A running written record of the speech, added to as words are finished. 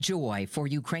Joy for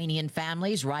Ukrainian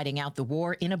families riding out the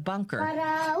war in a bunker.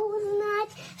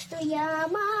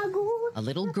 A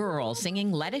little girl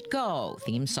singing Let It Go,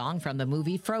 theme song from the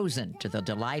movie Frozen, to the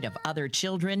delight of other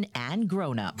children and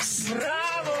grown-ups.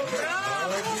 Bravo,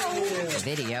 bravo! The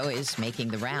video is making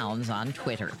the rounds on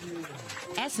Twitter.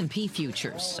 S&P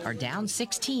futures are down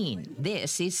 16.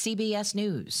 This is CBS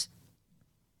News.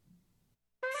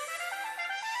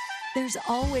 There's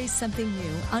always something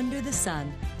new under the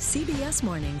sun. CBS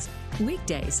Mornings,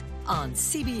 weekdays on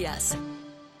CBS.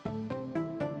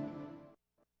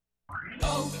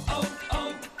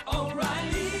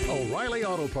 O'Reilly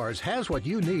Auto Parts has what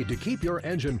you need to keep your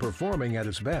engine performing at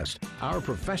its best. Our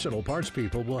professional parts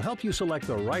people will help you select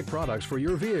the right products for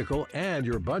your vehicle and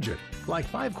your budget. Like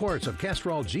 5 quarts of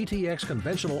Castrol GTX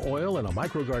conventional oil and a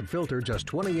MicroGuard filter, just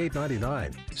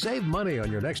 $28.99. Save money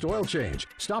on your next oil change.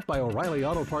 Stop by O'Reilly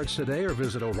Auto Parts today or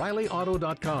visit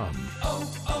O'ReillyAuto.com.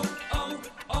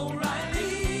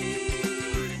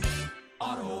 O'Reilly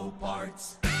Auto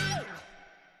Parts.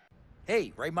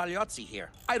 Hey, Ray Magliozzi here.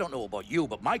 I don't know about you,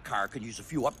 but my car could use a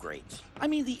few upgrades. I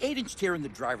mean, the 8-inch tear in the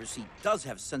driver's seat does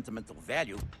have sentimental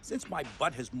value since my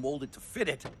butt has molded to fit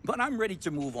it, but I'm ready to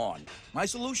move on. My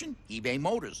solution? eBay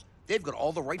Motors. They've got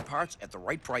all the right parts at the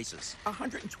right prices.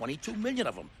 122 million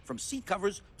of them, from seat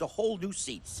covers to whole new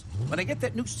seats. When I get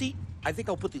that new seat, I think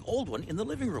I'll put the old one in the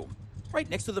living room, right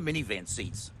next to the minivan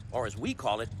seats, or as we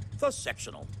call it, the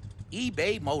sectional.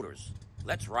 eBay Motors.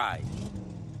 Let's ride.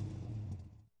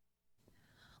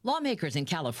 Lawmakers in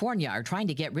California are trying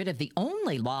to get rid of the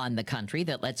only law in the country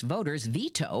that lets voters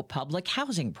veto public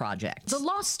housing projects. The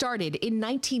law started in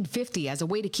 1950 as a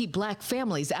way to keep black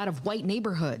families out of white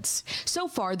neighborhoods. So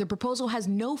far, the proposal has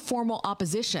no formal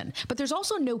opposition, but there's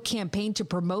also no campaign to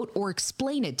promote or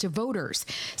explain it to voters.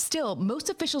 Still,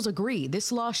 most officials agree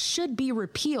this law should be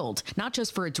repealed, not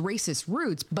just for its racist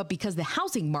roots, but because the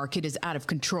housing market is out of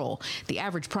control. The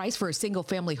average price for a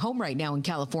single-family home right now in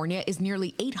California is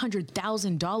nearly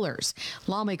 $800,000.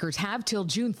 Lawmakers have till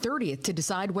June 30th to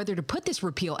decide whether to put this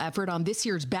repeal effort on this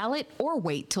year's ballot or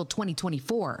wait till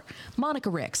 2024. Monica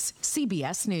Ricks,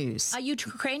 CBS News. A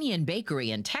Ukrainian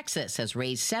bakery in Texas has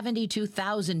raised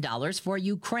 $72,000 for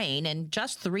Ukraine in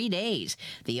just 3 days.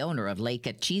 The owner of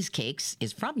Leica Cheesecakes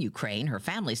is from Ukraine. Her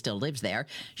family still lives there.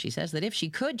 She says that if she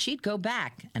could, she'd go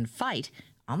back and fight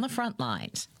on the front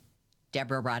lines.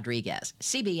 Deborah Rodriguez,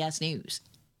 CBS News.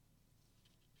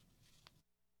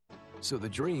 So the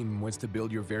dream was to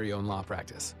build your very own law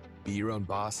practice. Be your own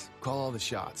boss, call all the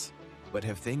shots. But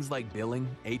have things like billing,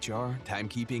 HR,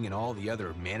 timekeeping, and all the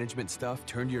other management stuff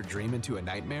turned your dream into a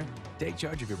nightmare? Take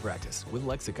charge of your practice with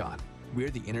Lexicon. We're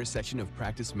the intersection of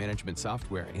practice management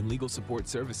software and legal support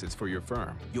services for your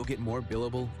firm. You'll get more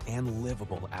billable and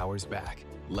livable hours back.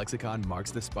 Lexicon marks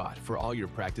the spot for all your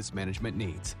practice management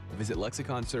needs. Visit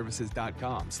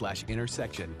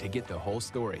lexiconservices.com/intersection to get the whole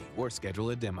story or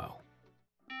schedule a demo.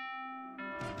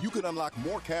 You can unlock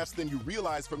more cash than you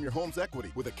realize from your home's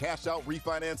equity with a cash-out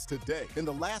refinance today. In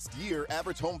the last year,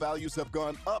 average home values have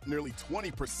gone up nearly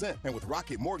 20%. And with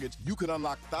Rocket Mortgage, you can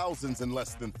unlock thousands in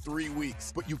less than 3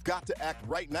 weeks. But you've got to act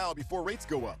right now before rates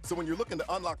go up. So when you're looking to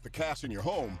unlock the cash in your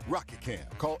home, Rocket can.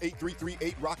 Call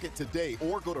 833-8ROCKET today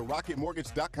or go to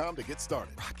rocketmortgage.com to get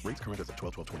started. Rates current as of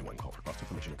 12/12/21. Call for cost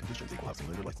information and conditions. Equal housing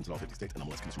lender license in all 50 states.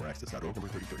 NMLSconsumeraccess.org. Number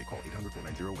 3030. Call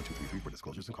 800-490-1233 for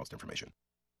disclosures and cost information.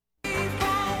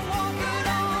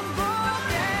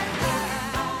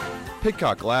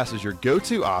 Pidcock Glass is your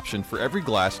go-to option for every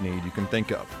glass need you can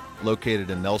think of.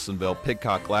 Located in Nelsonville,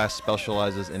 Pidcock Glass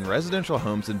specializes in residential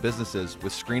homes and businesses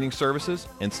with screening services,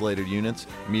 insulated units,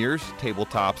 mirrors,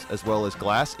 tabletops, as well as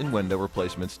glass and window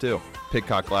replacements too.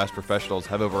 Pidcock Glass professionals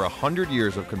have over 100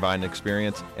 years of combined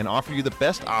experience and offer you the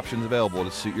best options available to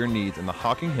suit your needs in the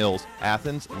Hocking Hills,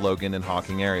 Athens, Logan, and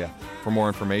Hocking area. For more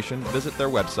information, visit their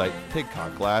website,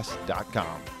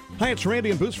 pidcockglass.com. Hi, it's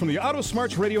Randy and Boots from the Auto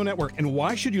Smarts Radio Network. And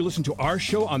why should you listen to our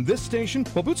show on this station?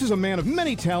 Well, Boots is a man of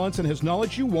many talents and has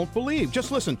knowledge you won't believe.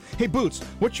 Just listen. Hey, Boots,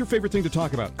 what's your favorite thing to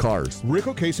talk about? Cars. Rick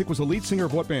Ocasek was the lead singer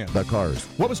of what band? The Cars.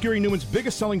 What was Gary Newman's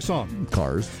biggest selling song?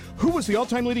 Cars. Who was the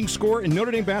all-time leading scorer in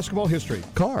Notre Dame basketball history?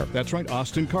 Car. That's right,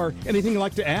 Austin Carr. Anything you'd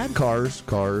like to add? Cars.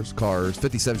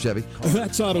 57 Chevy.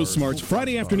 That's Auto Smarts,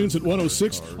 Friday afternoons at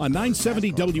 106 on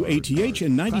 970 WATH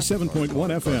and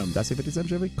 97.1 FM. Did I say 57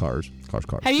 Chevy? Cars.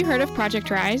 Have you you heard of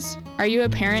Project Rise? Are you a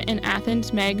parent in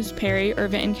Athens, Meigs, Perry, or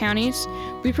Vinton counties?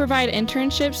 We provide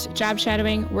internships, job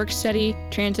shadowing, work study,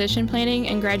 transition planning,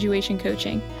 and graduation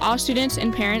coaching. All students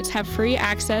and parents have free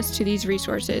access to these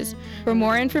resources. For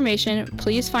more information,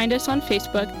 please find us on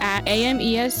Facebook at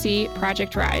AMESC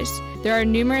Project Rise. There are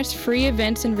numerous free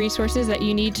events and resources that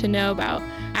you need to know about.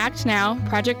 Act now.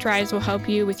 Project Rise will help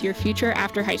you with your future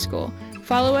after high school.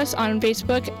 Follow us on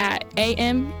Facebook at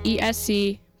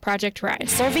AMESC Project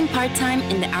Rise. Serving part-time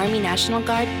in the Army National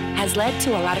Guard has led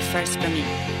to a lot of firsts for me.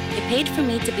 It paid for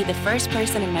me to be the first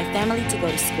person in my family to go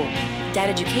to school. That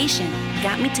education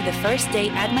got me to the first day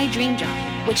at my dream job,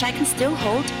 which I can still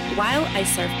hold while I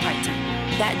serve part-time.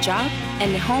 That job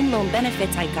and the home loan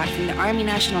benefits I got from the Army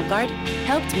National Guard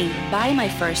helped me buy my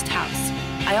first house.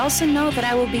 I also know that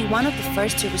I will be one of the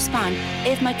first to respond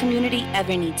if my community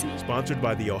ever needs me. Sponsored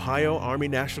by the Ohio Army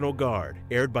National Guard.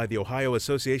 Aired by the Ohio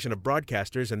Association of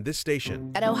Broadcasters and this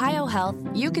station. At Ohio Health,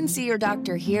 you can see your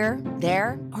doctor here,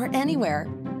 there, or anywhere.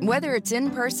 Whether it's in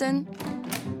person.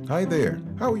 Hi there.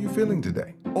 How are you feeling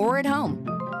today? Or at home.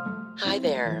 Hi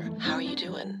there. How are you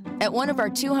doing? At one of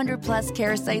our 200-plus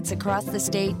care sites across the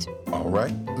state. All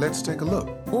right, let's take a look.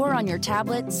 Or on your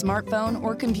tablet, smartphone,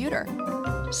 or computer.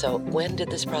 So, when did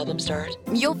this problem start?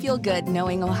 You'll feel good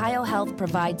knowing Ohio Health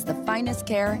provides the finest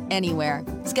care anywhere.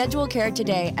 Schedule care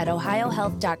today at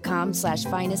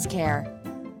ohiohealth.com/finestcare.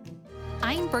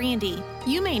 I'm Brandy.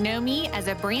 You may know me as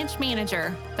a branch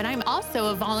manager, but I'm also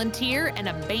a volunteer and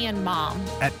a band mom.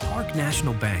 At Park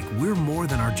National Bank, we're more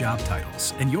than our job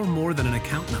titles, and you're more than an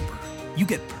account number. You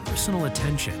get personal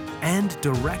attention and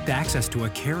direct access to a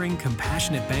caring,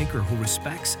 compassionate banker who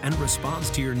respects and responds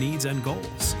to your needs and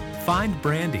goals. Find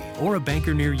Brandy or a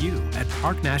banker near you at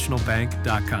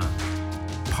parknationalbank.com.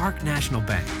 Park National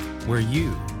Bank, where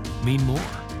you mean more.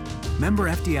 Member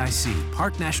FDIC,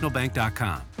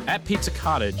 parknationalbank.com. At Pizza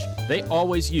Cottage, they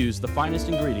always use the finest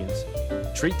ingredients,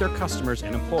 treat their customers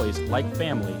and employees like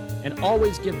family, and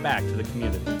always give back to the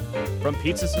community. From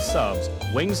pizzas to subs,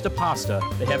 wings to pasta,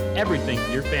 they have everything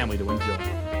for your family to enjoy.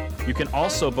 You can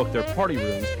also book their party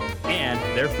rooms and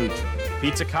their food truck.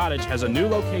 Pizza Cottage has a new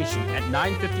location at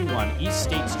 951 East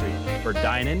State Street for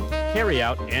dine-in,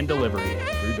 carry-out, and delivery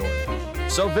through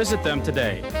DoorDash. So visit them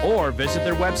today or visit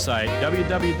their website,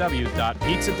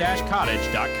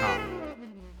 www.pizza-cottage.com.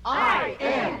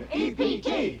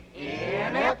 INEPT,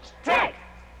 Inept Tech.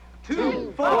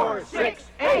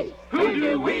 2468. Who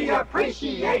do we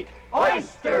appreciate?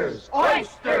 Oysters,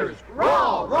 oysters,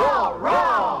 raw, raw,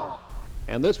 raw.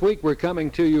 And this week we're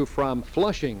coming to you from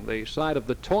Flushing, the site of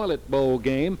the Toilet Bowl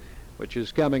game, which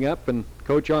is coming up. And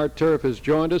Coach Art Turf has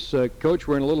joined us. Coach,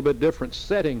 we're in a little bit different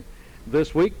setting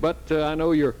this week, but I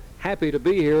know you're happy to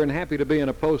be here and happy to be in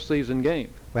a postseason game.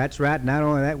 Well, that's right. Not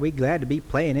only that, we're glad to be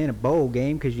playing in a bowl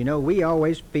game because, you know, we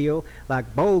always feel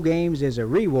like bowl games is a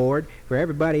reward for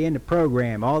everybody in the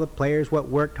program. All the players what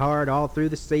worked hard all through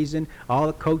the season, all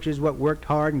the coaches what worked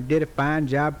hard and did a fine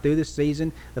job through the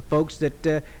season, the folks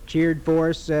that cheered for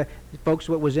us, the folks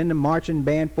what was in the marching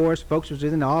band for us, folks was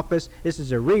in the office. This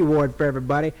is a reward for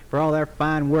everybody for all their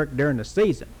fine work during the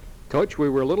season. Coach, we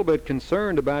were a little bit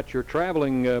concerned about your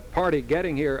traveling party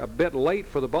getting here a bit late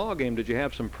for the ball game. Did you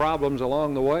have some problems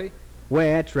along the way? Well,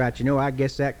 that's right. You know, I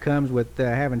guess that comes with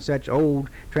having such old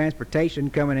transportation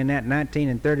coming in that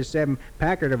 1937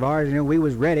 Packard of ours. You know, we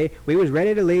was ready. We was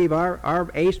ready to leave.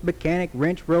 Our ace mechanic,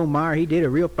 Wrench Romeyer, he did a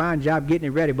real fine job getting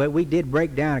it ready, but we did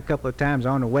break down a couple of times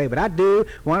on the way. But I do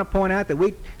want to point out that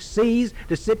we seized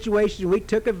the situation. We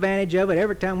took advantage of it.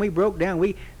 Every time we broke down,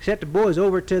 we set the boys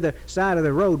over to the side of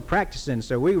the road practicing.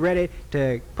 So we ready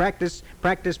to practice.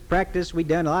 We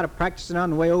done a lot of practicing on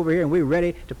the way over here, and we're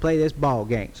ready to play this ball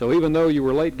game. So even though you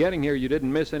were late getting here, you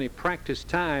didn't miss any practice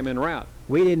time en route.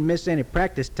 We didn't miss any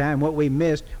practice time. What we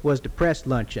missed was the press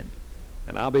luncheon.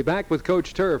 And I'll be back with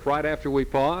Coach Turf right after we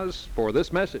pause for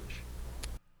this message.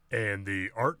 And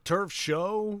the Art Turf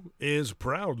Show is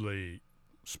proudly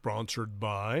sponsored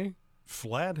by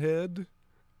Flathead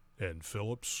and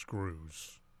Phillips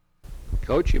Screws.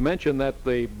 Coach, you mentioned that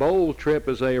the bowl trip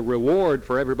is a reward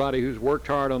for everybody who's worked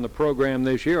hard on the program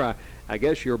this year. I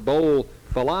guess your bowl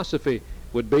philosophy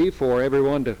would be for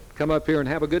everyone to come up here and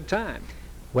have a good time.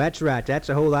 Well, that's right. That's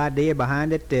the whole idea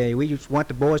behind it. We just want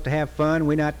the boys to have fun.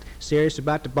 We're not serious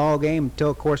about the ball game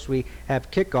until, of course, we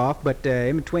have kickoff. But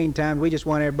in between times, we just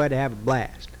want everybody to have a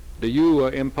blast. Do you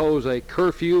impose a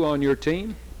curfew on your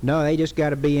team? No, they just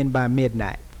got to be in by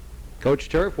midnight. Coach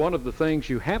Turf, one of the things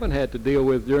you haven't had to deal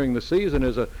with during the season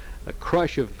is a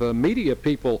crush of media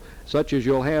people such as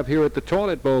you'll have here at the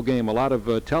Toilet Bowl game. A lot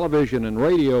of television and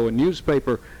radio and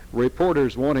newspaper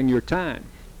reporters wanting your time.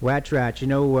 Well, that's right.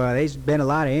 There's been a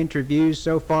lot of interviews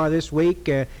so far this week,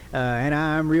 and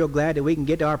I'm real glad that we can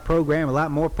get our program a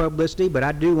lot more publicity, but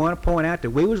I do want to point out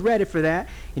that we was ready for that.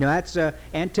 That's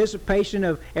anticipation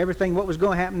of everything what was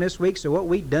going to happen this week, so what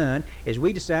we done is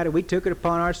we decided we took it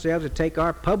upon ourselves to take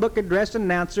our public address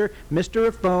announcer,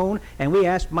 Mr. Raffone, and we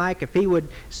asked Mike if he would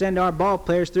send our ball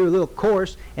players through a little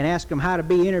course and ask them how to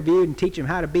be interviewed and teach them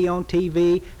how to be on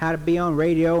TV, how to be on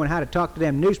radio, and how to talk to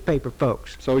them newspaper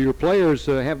folks. So your players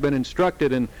have been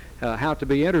instructed in how to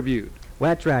be interviewed. Well,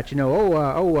 that's right.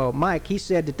 Mike, he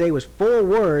said that there was 4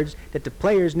 words that the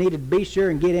players needed to be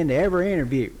sure and get into every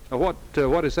interview. What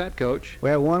is that, Coach?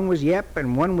 Well, one was yep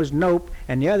and one was nope,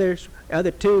 and the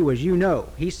other 2 was you know.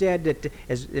 He said that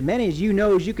as many as you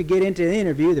knows you could get into the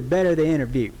interview, the better the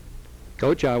interview.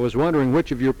 Coach, I was wondering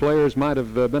which of your players might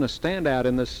have been a standout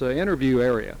in this interview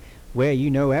area. Well,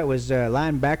 that was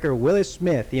linebacker Willis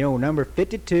Smith, number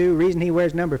 52. Reason he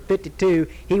wears number 52,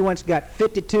 he once got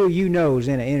 52 you-knows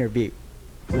in an interview.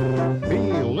 Be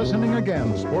listening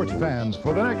again, sports fans,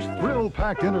 for the next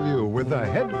thrill-packed interview with the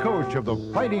head coach of the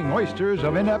Fighting Oysters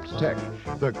of Inept Tech,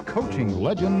 the coaching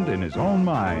legend in his own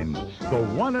mind, the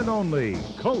one and only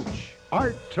Coach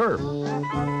Art Turf.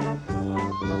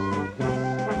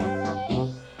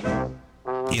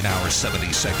 In our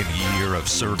 72nd year of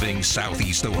serving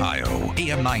Southeast Ohio,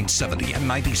 AM 970 and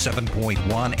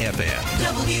 97.1 FM.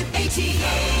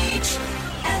 WATH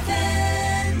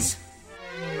Athens.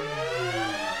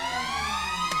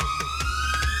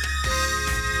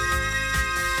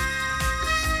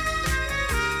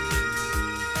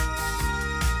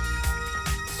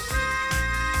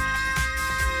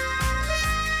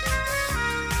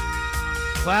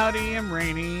 Cloudy and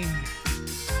rainy.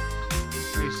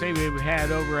 They say we've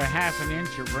had over a half an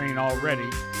inch of rain already,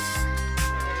 and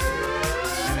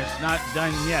it's not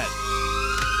done yet.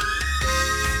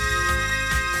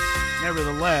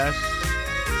 Nevertheless,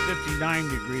 59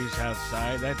 degrees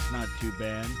outside, that's not too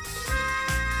bad.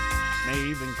 May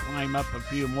even climb up a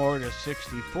few more to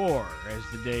 64 as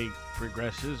the day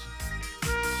progresses.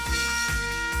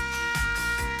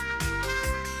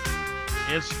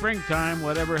 It's springtime.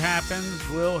 Whatever happens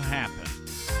will happen.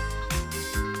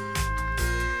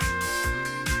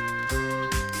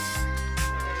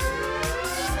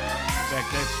 In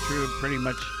fact, that's true pretty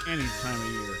much any time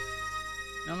of year.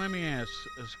 Now, let me ask,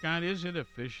 Scott, is it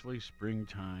officially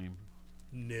springtime?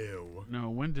 No. No,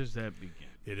 when does that begin?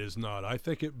 It is not. I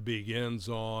think it begins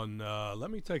on,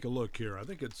 let me take a look here. I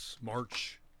think it's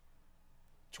March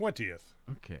 20th.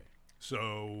 Okay.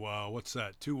 So, what's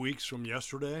that, 2 weeks from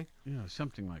yesterday? Yeah,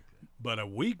 something like that. But a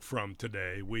week from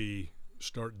today, we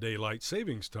start daylight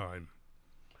savings time.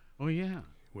 Oh, yeah.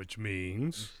 Which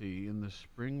means? You see, in the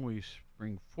spring, we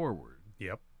spring forward.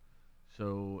 Yep.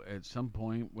 So, at some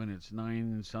point, when it's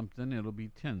 9-something, it'll be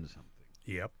 10-something.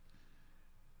 Yep.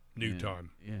 New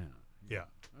time. Yeah. Yeah.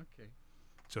 Okay.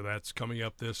 So that's coming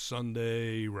up this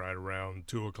Sunday, right around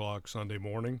 2 o'clock Sunday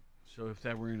morning. So if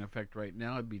that were in effect right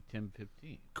now, it'd be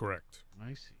 10:15. Correct.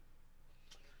 I see.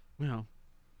 Well,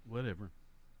 whatever.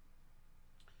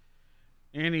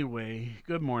 Anyway,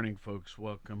 good morning, folks.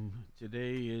 Welcome.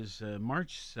 Today is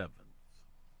March 7th.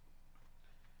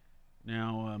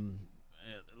 Now,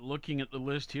 looking at the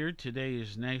list here, today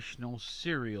is National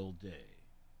Cereal Day.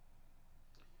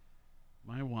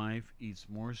 My wife eats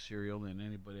more cereal than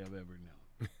anybody I've ever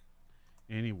known.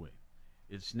 Anyway,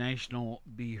 it's National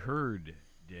Be Heard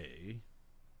Day,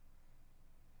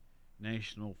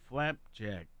 National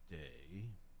Flapjack Day,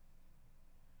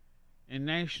 and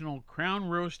National Crown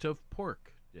Roast of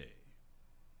Pork Day.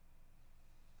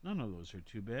 None of those are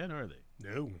too bad, are they?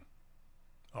 No.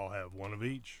 I'll have one of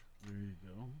each. There you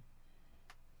go.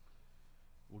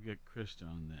 We'll get Krista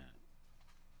on that.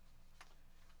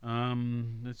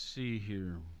 Let's see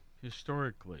here.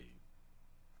 Historically,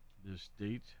 this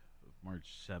date of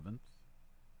March 7th,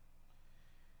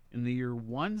 in the year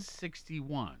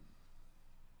 161,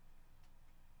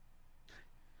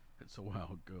 that's a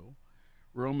while ago,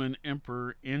 Roman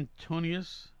Emperor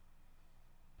Antonius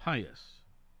Pius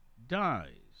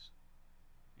dies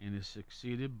and is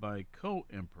succeeded by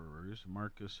co-emperors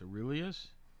Marcus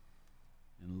Aurelius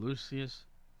and Lucius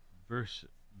Verus.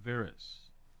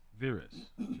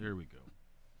 There we go.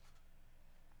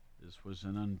 This was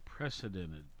an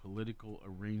unprecedented political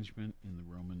arrangement in the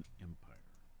Roman Empire.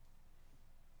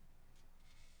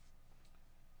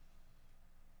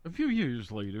 A few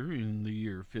years later, in the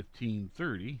year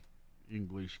 1530,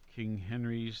 English King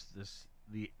Henry's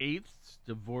the Eighth's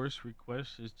divorce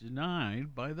request is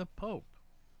denied by the Pope.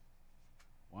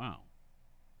 Wow.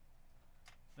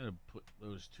 That'd put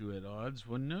those two at odds,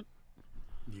 wouldn't it?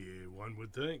 Yeah, one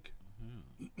would think.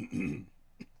 Mm-hmm.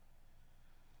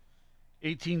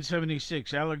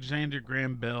 1876, Alexander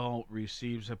Graham Bell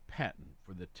receives a patent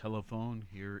for the telephone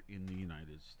here in the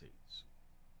United States.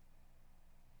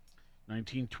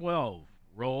 1912,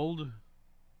 Roald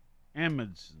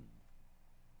Amundsen.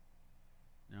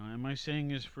 Now, am I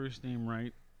saying his first name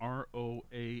right?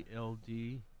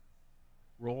 R-O-A-L-D.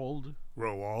 Roald?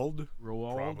 Roald.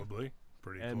 Roald. Probably.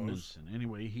 Pretty Amundsen. close.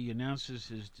 Anyway, he announces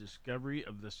his discovery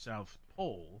of the South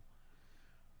Pole,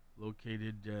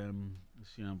 located, on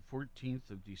 14th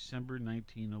of December,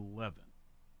 1911.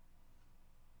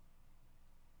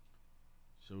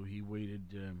 So he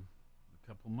waited a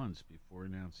couple months before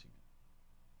announcing it.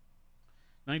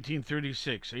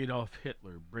 1936, Adolf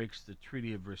Hitler breaks the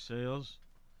Treaty of Versailles,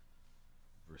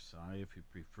 if you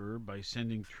prefer, by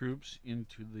sending troops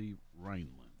into the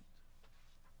Rhineland.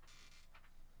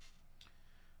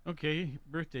 Okay,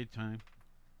 birthday time.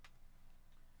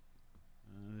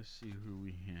 Let's see who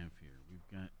we have here. We've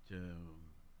got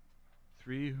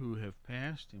 3 who have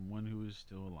passed and 1 who is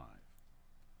still alive.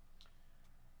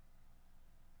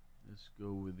 Let's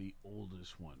go with the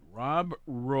oldest one. Rob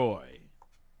Roy.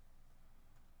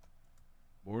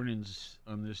 Born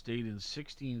on this date in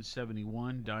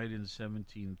 1671, died in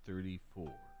 1734.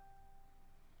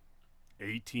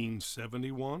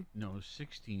 1871? No,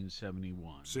 1671.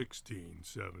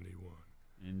 1671.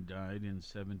 And died in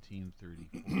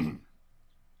 1734.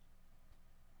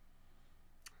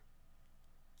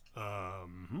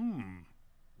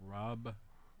 Rob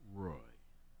Roy.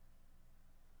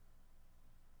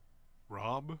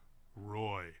 Rob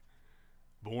Roy.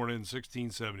 Born in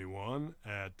 1671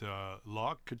 at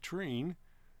Loch Katrine.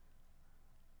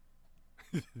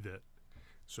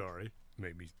 Sorry,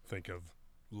 made me think of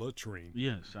latrine.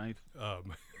 Yes, it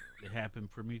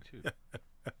happened for me too.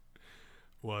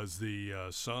 Was the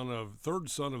third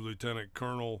son of Lieutenant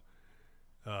Colonel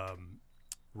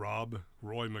Rob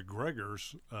Roy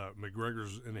McGregor's.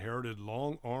 McGregor's inherited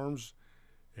long arms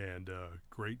and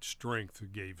great strength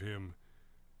gave him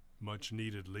much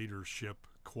needed leadership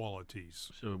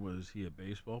qualities. So was he a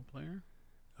baseball player?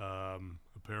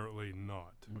 Apparently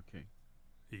not. Okay.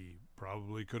 He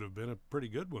probably could have been a pretty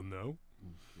good one, though.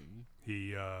 Okay.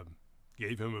 He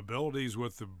gave him abilities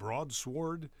with the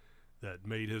broadsword that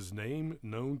made his name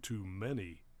known to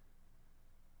many.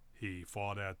 He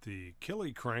fought at the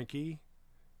Killiecrankie.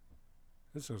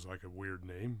 This sounds like a weird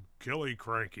name.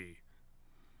 Killiecrankie.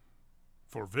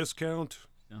 For Viscount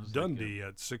Dundee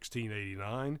at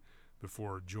 1689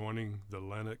 before joining the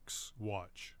Lennox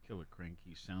Watch.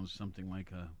 Killiecrankie sounds something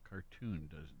like a cartoon,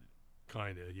 doesn't it?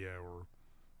 Kind of, yeah, or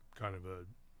kind of a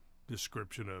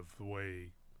description of the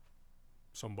way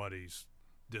somebody's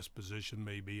disposition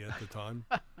may be at the time.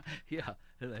 Yeah,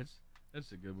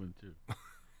 that's a good one too.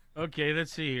 Okay,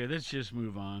 let's see here. Let's just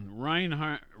move on.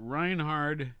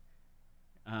 Reinhard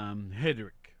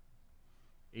Heydrich.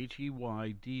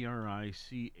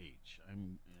 Heydrich.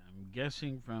 I'm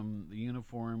guessing from the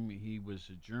uniform he was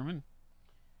a German,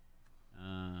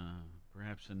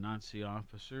 perhaps a Nazi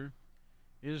officer.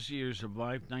 His years of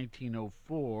life,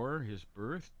 1904, his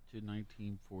birth, to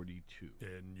 1942.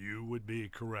 And you would be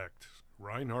correct.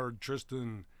 Reinhard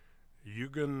Tristan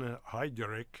Eugen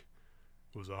Heydrich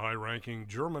was a high-ranking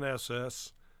German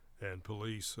SS and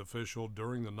police official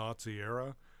during the Nazi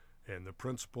era and the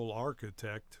principal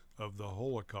architect of the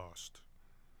Holocaust.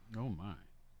 Oh, my.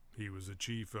 He was the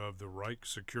chief of the Reich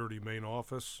Security Main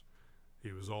Office.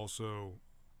 He was also,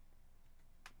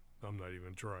 I'm not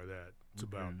even trying that. It's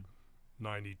about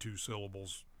 92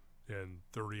 syllables and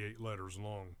 38 letters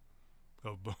long,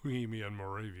 of Bohemia and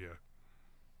Moravia.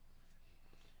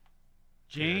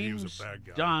 James he was a bad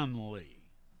guy. Donnelly,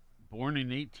 born in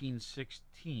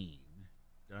 1816,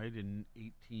 died in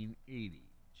 1880.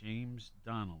 James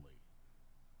Donnelly.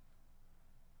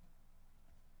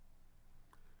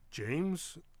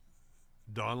 James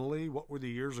Donnelly, what were the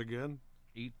years again?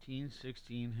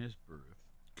 1816, his birth.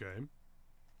 Okay.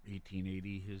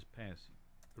 1880, his passing.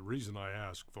 The reason I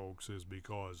ask, folks, is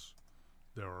because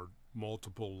there are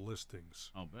multiple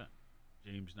listings. I'll bet.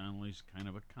 James Donnelly's kind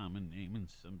of a common name in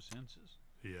some senses.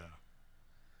 Yeah.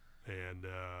 And,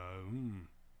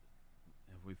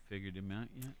 have we figured him out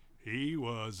yet? He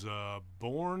was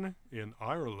born in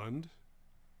Ireland.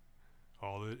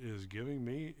 All it is giving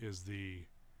me is the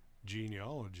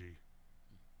genealogy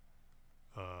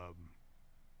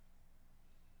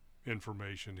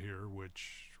information here,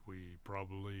 which we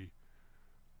probably,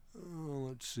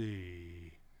 let's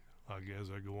see, I guess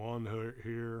I go on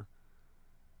here.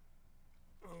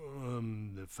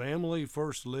 The family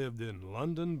first lived in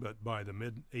London, but by the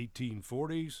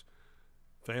mid-1840s,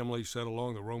 family set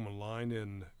along the Roman line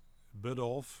in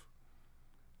Biddulph.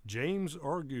 James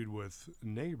argued with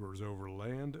neighbors over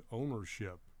land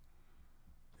ownership.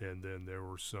 And then there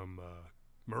were some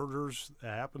murders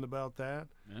that happened about that.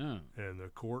 Yeah. And the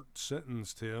court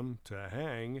sentenced him to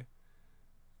hang.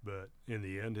 But in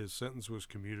the end, his sentence was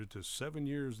commuted to 7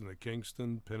 years in the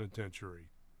Kingston Penitentiary.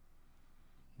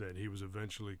 Then he was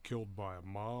eventually killed by a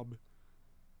mob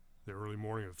the early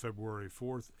morning of February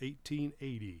 4th,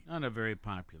 1880. Not a very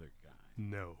popular guy.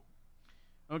 No.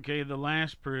 Okay, the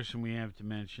last person we have to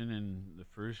mention, and the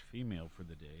first female for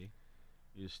the day,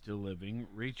 is still living,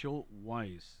 Rachel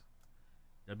Weisz.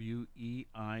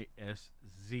 Weisz.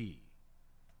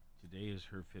 Today is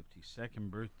her 52nd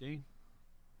birthday.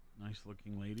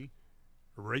 Nice-looking lady.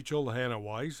 Rachel Hannah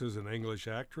Weisz is an English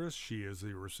actress. She is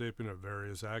the recipient of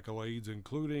various accolades,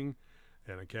 including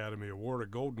an Academy Award, a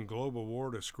Golden Globe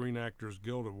Award, a Screen Actors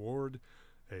Guild Award,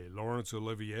 a Laurence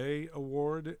Olivier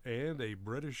Award, and a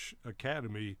British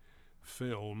Academy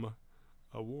Film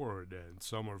Award. And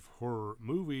some of her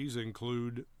movies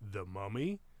include The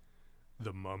Mummy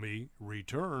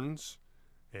Returns,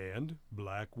 and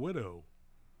Black Widow.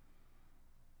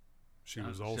 She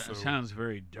was also... Sounds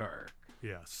very dark.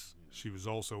 Yes. She was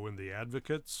also in The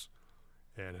Advocates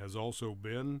and has also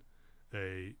been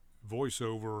a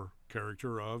voiceover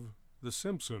character of The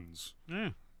Simpsons.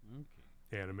 Okay.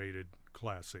 Animated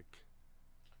classic.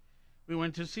 We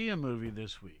went to see a movie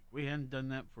this week. We hadn't done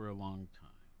that for a long time.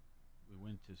 We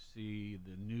went to see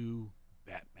the new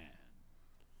Batman.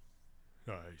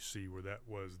 I see where that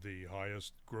was the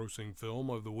highest grossing film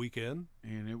of the weekend.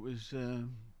 And it was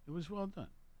well done.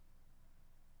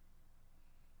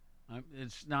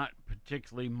 It's not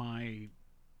particularly my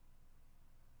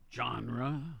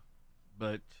genre,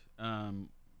 but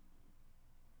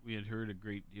we had heard a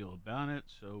great deal about it,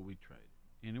 so we tried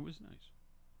it, and it was nice.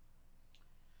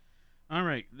 All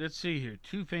right, let's see here.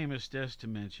 Two famous deaths to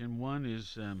mention. One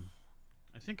is,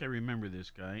 I think I remember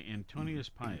this guy, Antonius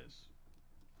Pius.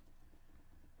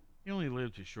 He only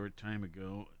lived a short time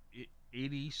ago,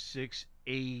 86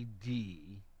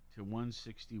 A.D. to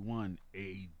 161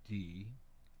 A.D.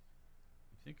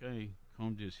 I think I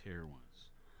combed his hair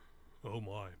once. Oh,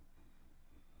 my.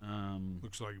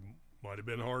 Looks like might have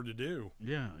been hard to do.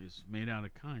 Yeah, it's made out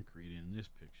of concrete in this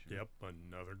picture. Yep,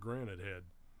 another granite head.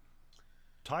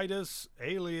 Titus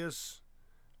alias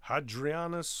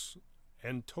Hadrianus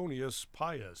Antonius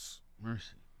Pius.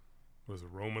 Mercy. Was a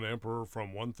Roman emperor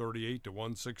from 138 to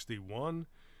 161.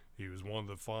 He was one of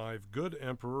the 5 good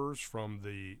emperors from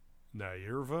the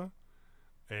Nerva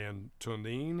and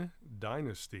Tonine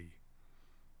dynasty.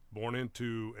 Born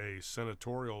into a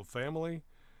senatorial family,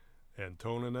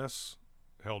 Antoninus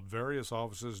held various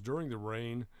offices during the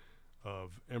reign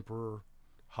of Emperor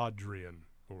Hadrian,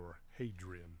 or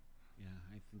Hadrian. Yeah,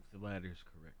 I think the latter's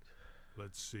correct.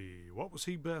 Let's see. What was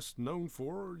he best known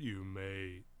for? You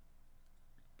may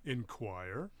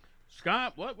inquire.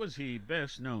 Scott, what was he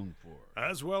best known for?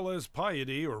 As well as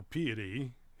piety,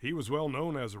 he was well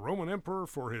known as a Roman emperor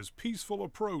for his peaceful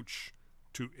approach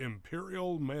to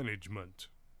imperial management.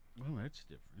 Well, that's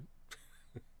different.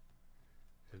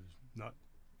 Has not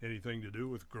anything to do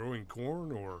with growing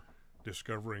corn or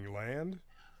discovering land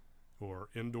or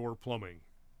indoor plumbing.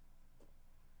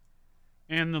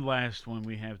 And the last one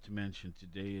we have to mention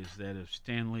today is that of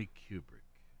Stanley Kubrick.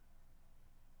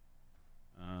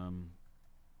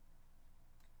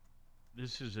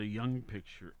 This is a young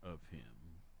picture of him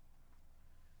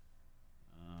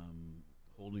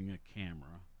holding a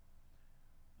camera.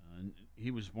 He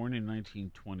was born in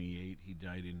 1928. He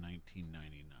died in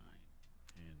 1999.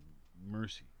 And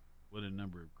mercy, what a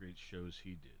number of great shows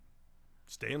he did.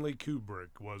 Stanley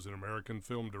Kubrick was an American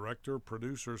film director,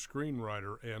 producer,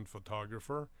 screenwriter, and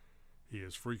photographer. He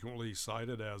is frequently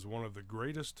cited as one of the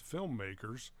greatest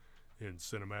filmmakers in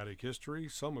cinematic history.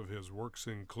 Some of his works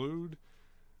include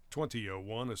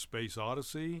 2001: A Space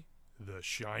Odyssey, The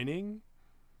Shining,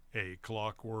 A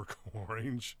Clockwork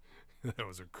Orange. That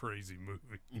was a crazy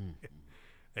movie.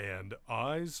 And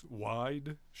Eyes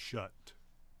Wide Shut.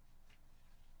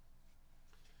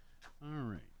 All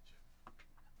right.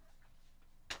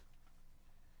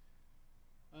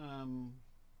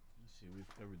 Let's see, we've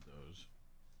covered those.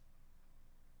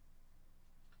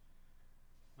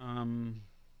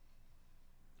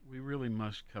 We really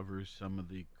must cover some of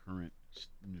the current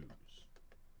news.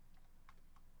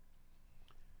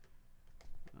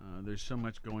 There's so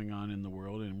much going on in the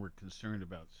world, and we're concerned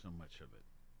about so much of it.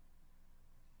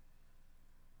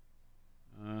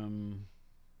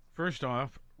 First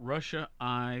off, Russia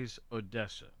eyes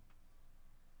Odessa.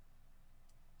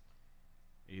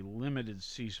 A limited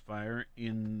ceasefire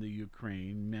in the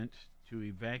Ukraine meant to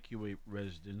evacuate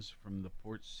residents from the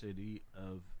port city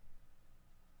of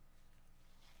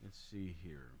let's see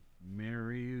here.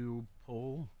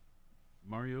 Mariupol.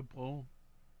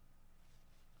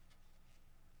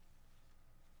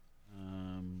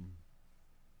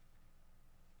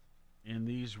 And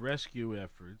these rescue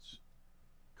efforts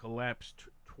collapsed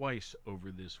twice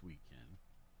over this weekend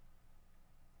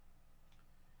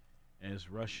as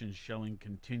Russian shelling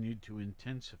continued to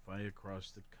intensify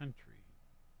across the country.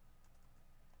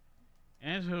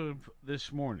 As of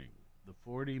this morning, the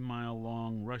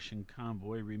 40-mile-long Russian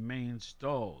convoy remains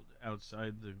stalled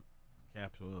outside the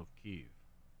capital of Kyiv.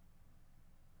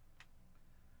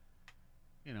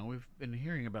 You know, we've been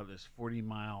hearing about this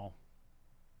 40-mile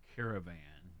caravan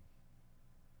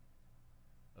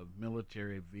of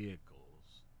military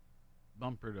vehicles,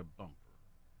 bumper to bumper,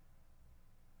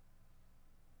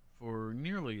 for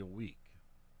nearly a week.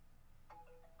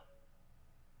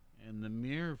 And the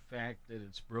mere fact that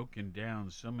it's broken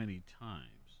down so many times,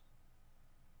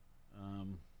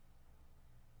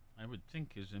 I would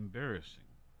think is embarrassing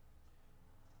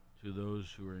to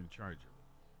those who are in charge of it.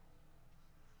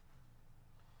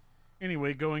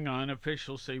 Anyway, going on,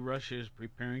 officials say Russia is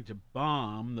preparing to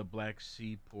bomb the Black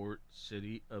Sea port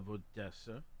city of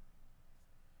Odessa.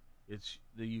 It's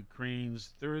the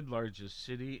Ukraine's third largest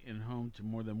city and home to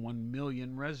more than 1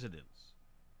 million residents.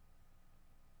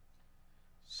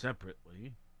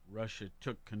 Separately, Russia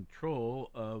took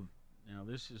control of, now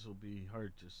will be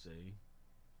hard to say.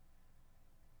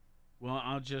 Well,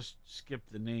 I'll just skip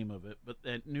the name of it, but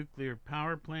that nuclear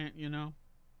power plant, you know,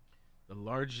 the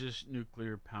largest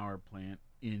nuclear power plant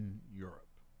in Europe.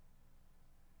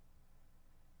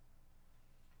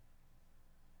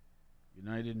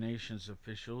 United Nations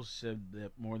officials said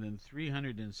that more than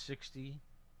 360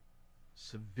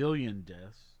 civilian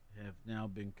deaths have now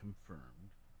been confirmed,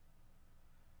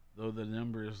 though the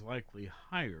number is likely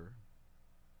higher.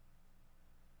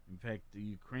 In fact, the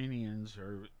Ukrainians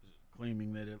are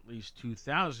claiming that at least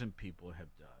 2,000 people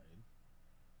have died.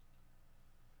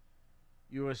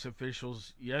 U.S.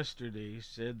 officials yesterday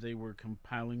said they were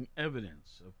compiling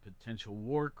evidence of potential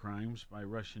war crimes by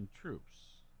Russian troops.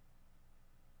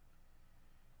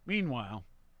 Meanwhile,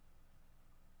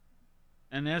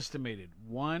 an estimated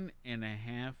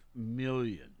 1.5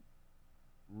 million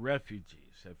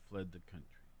refugees have fled the country.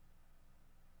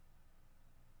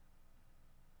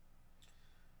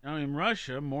 Now, in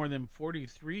Russia, more than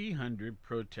 4,300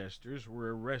 protesters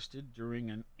were arrested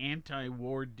during an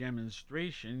anti-war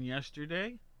demonstration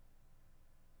yesterday,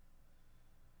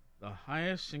 the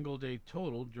highest single-day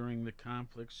total during the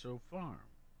conflict so far.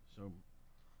 So,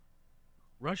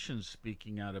 Russians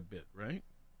speaking out a bit, right?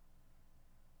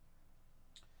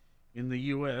 In the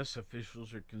U.S.,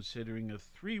 officials are considering a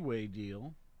three-way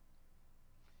deal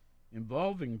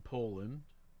involving Poland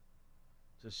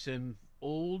to send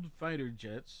old fighter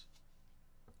jets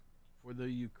for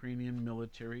the Ukrainian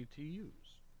military to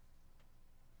use.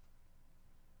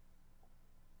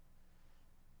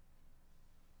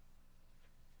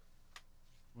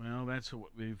 Well, that's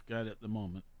what we've got at the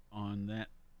moment on that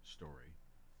story.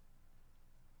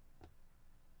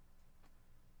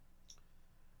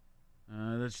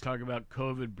 Let's talk about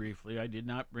COVID briefly. I did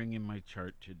not bring in my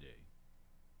chart today.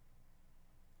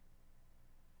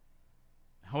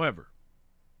 However,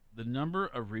 the number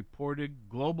of reported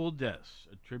global deaths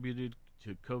attributed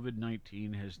to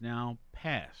COVID-19 has now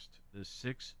passed the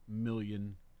 6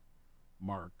 million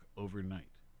mark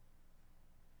overnight.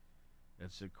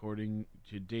 That's according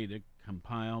to data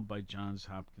compiled by Johns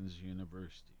Hopkins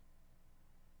University.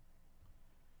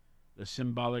 The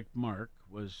symbolic mark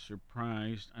was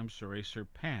surpassed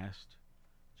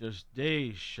just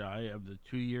days shy of the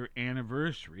 2-year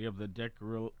anniversary of the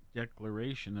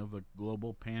declaration of a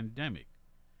global pandemic.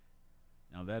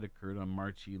 Now, that occurred on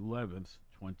March 11th,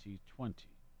 2020.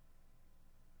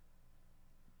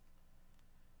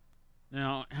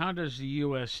 Now, how does the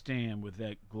U.S. stand with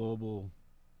that global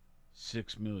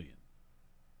 6 million?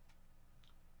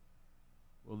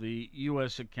 Well, the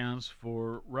U.S. accounts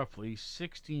for roughly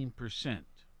 16%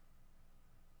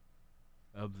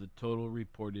 of the total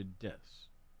reported deaths.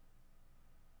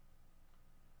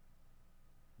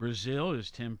 Brazil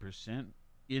is 10%,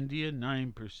 India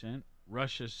 9%,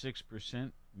 Russia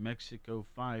 6%, Mexico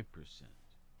 5%.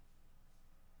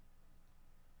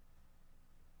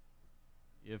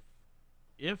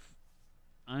 If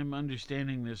I'm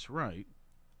understanding this right,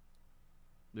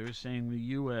 they're saying the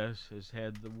U.S. has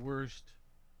had the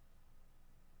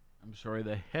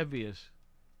heaviest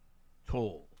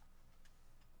toll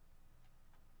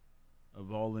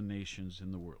of all the nations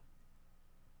in the world.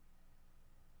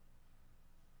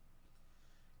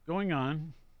 Going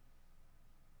on,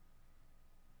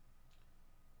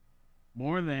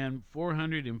 More than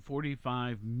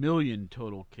 445 million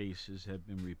total cases have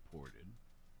been reported.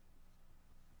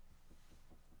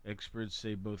 Experts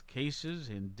say both cases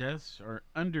and deaths are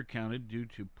undercounted due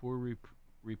to poor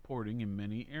reporting in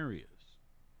many areas.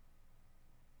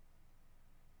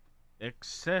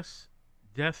 Excess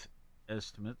death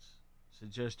estimates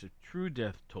suggest a true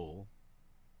death toll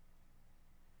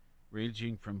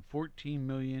ranging from 14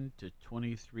 million to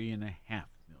 23.5 million.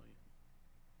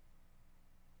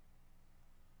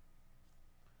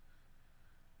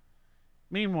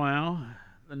 Meanwhile,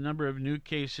 the number of new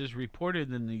cases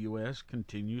reported in the U.S.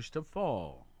 continues to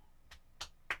fall.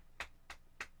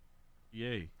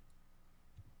 Yay.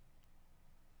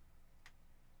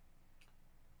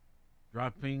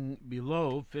 Dropping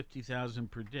below 50,000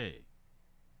 per day.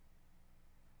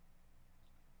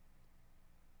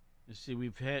 You see,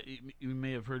 you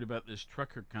may have heard about this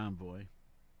trucker convoy.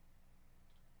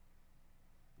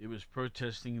 It was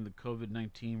protesting the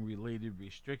COVID-19 related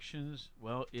restrictions.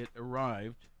 Well, it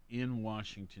arrived in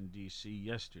Washington, D.C.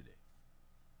 yesterday.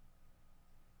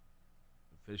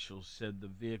 Officials said the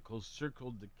vehicle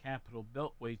circled the Capitol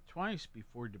Beltway twice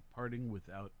before departing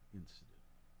without incident.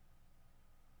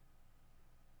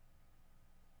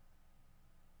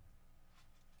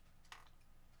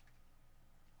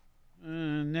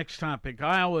 Next topic.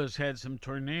 Iowa's had some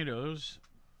tornadoes.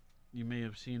 You may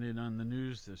have seen it on the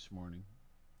news this morning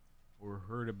or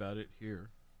heard about it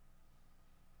here.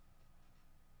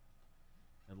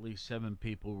 At least 7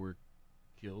 people were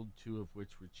killed, 2 of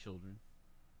which were children.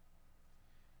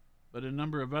 But a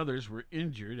number of others were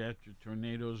injured after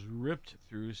tornadoes ripped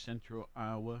through central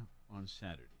Iowa on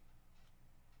Saturday.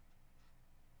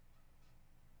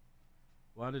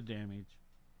 A lot of damage.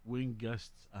 Wind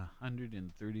gusts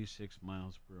 136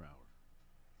 miles per hour.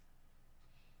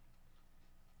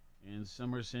 And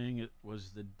some are saying it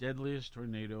was the deadliest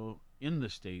tornado in the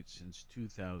state since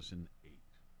 2008.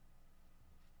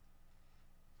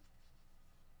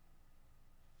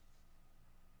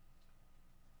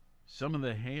 Some of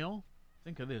the hail,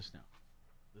 think of this now,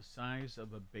 the size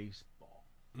of a baseball.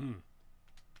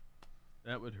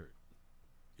 That would hurt.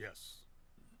 Yes.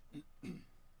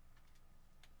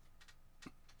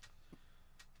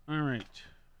 All right.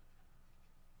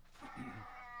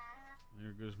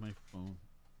 There goes my phone.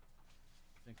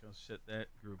 I think I'll set that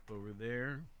group over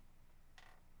there.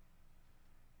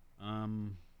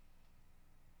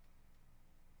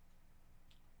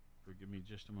 Forgive me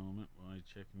just a moment while I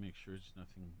check and make sure it's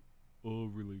nothing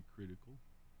overly critical.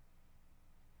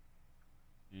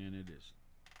 And it is.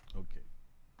 Okay.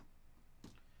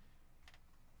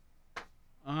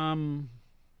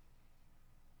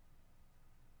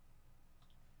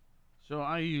 So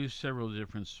I use several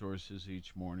different sources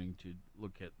each morning to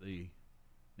look at the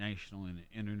national and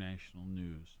international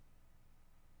news.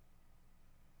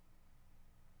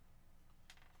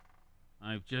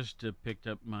 I've just picked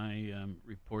up my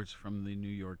reports from the New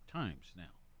York Times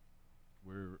now,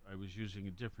 where I was using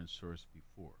a different source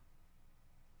before.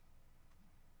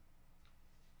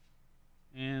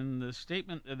 And the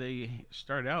statement that they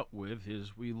start out with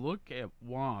is, we look at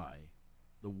why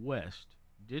the West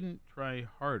didn't try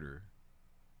harder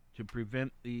to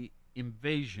prevent the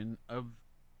invasion of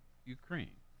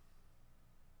Ukraine.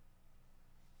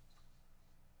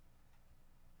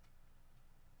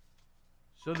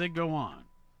 So they go on.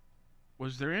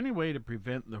 Was there any way to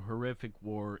prevent the horrific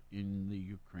war in the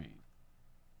Ukraine?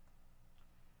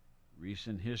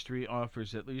 Recent history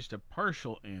offers at least a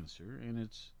partial answer, and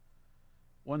it's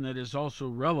one that is also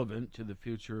relevant to the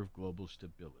future of global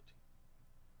stability.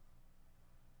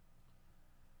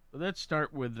 But let's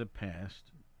start with the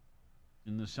past.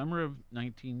 In the summer of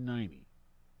 1990,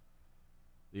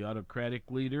 the autocratic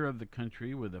leader of the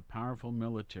country with a powerful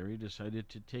military decided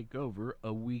to take over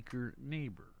a weaker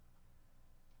neighbor.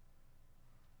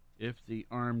 If the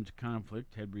armed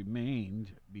conflict had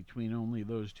remained between only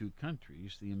those two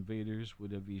countries, the invaders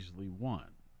would have easily won.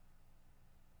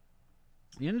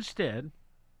 Instead,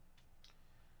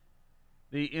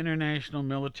 the international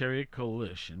military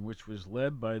coalition, which was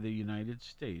led by the United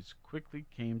States, quickly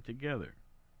came together.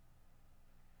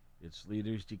 Its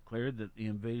leaders declared that the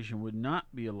invasion would not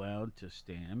be allowed to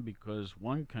stand because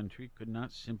one country could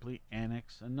not simply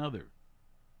annex another.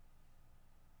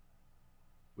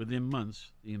 Within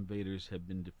months, the invaders had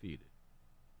been defeated.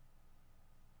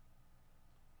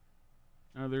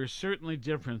 Now, there are certainly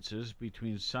differences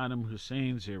between Saddam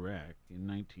Hussein's Iraq in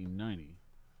 1990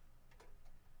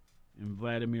 and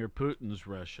Vladimir Putin's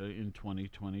Russia in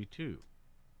 2022.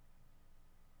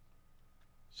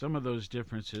 Some of those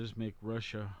differences make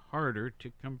Russia harder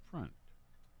to confront,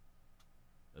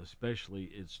 especially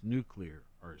its nuclear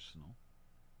arsenal.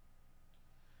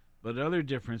 But other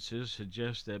differences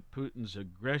suggest that Putin's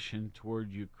aggression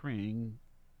toward Ukraine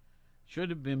should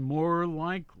have been more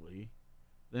likely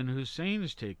than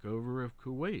Hussein's takeover of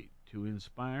Kuwait to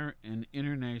inspire an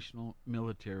international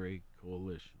military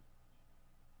coalition.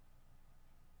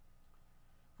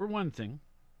 For one thing,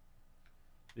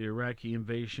 the Iraqi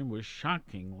invasion was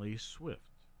shockingly swift.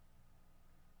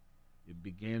 It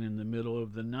began in the middle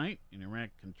of the night, and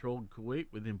Iraq controlled Kuwait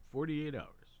within 48 hours.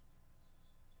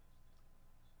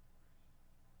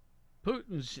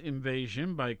 Putin's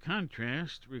invasion, by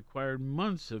contrast, required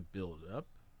months of buildup,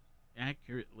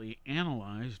 accurately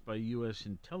analyzed by U.S.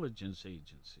 intelligence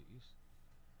agencies,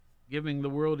 giving the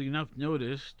world enough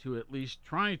notice to at least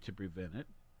try to prevent it.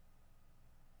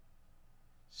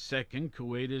 Second,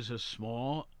 Kuwait is a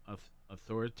small,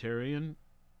 authoritarian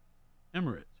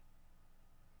emirate,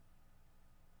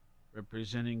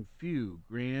 representing few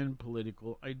grand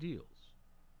political ideals,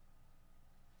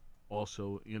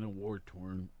 also in a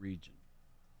war-torn region.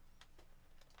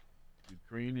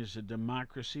 Ukraine is a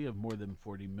democracy of more than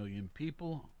 40 million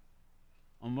people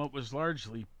on what was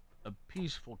largely a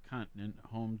peaceful continent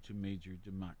home to major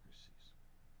democracies.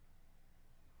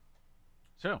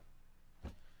 So,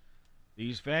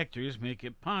 these factors make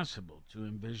it possible to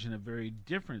envision a very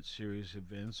different series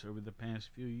of events over the past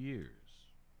few years.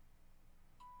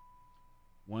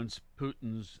 Once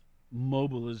Putin's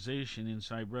mobilization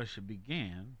inside Russia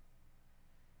began,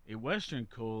 a Western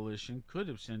coalition could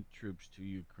have sent troops to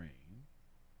Ukraine.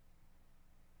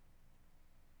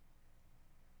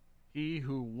 He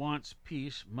who wants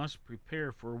peace must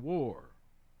prepare for war,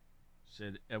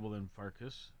 said Evelyn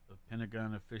Farkas, a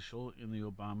Pentagon official in the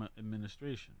Obama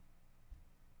administration.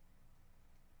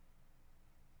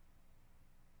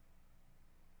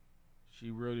 She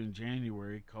wrote in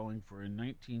January calling for a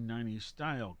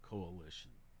 1990-style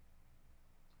coalition.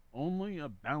 Only a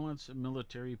balance of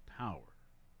military power,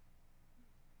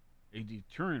 a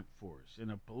deterrent force,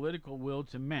 and a political will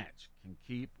to match can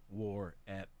keep war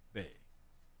at bay.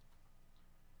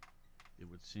 It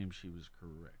would seem she was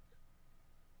correct.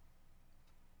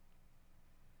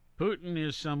 Putin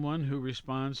is someone who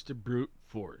responds to brute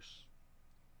force.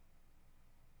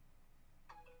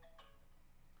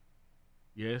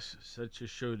 Yes, such a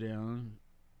showdown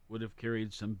would have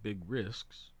carried some big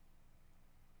risks.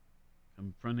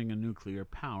 Confronting a nuclear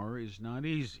power is not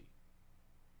easy.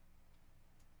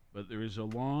 But there is a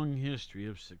long history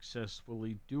of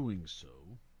successfully doing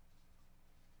so,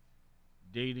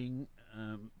 dating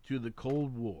to the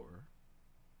Cold War,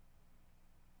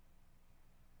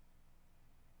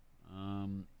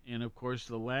 and of course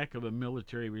the lack of a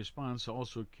military response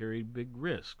also carried big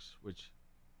risks, which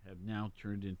have now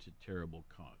turned into terrible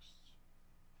costs.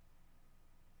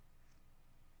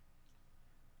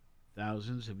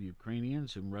 Thousands of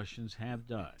Ukrainians and Russians have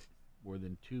died. More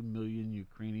than 2 million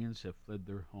Ukrainians have fled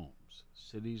their homes.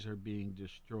 Cities are being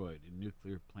destroyed and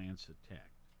nuclear plants attacked.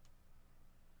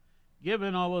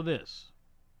 Given all of this,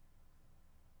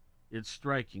 it's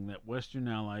striking that Western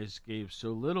allies gave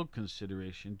so little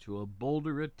consideration to a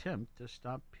bolder attempt to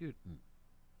stop Putin.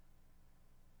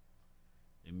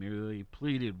 They merely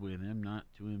pleaded with him not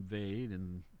to invade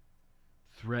and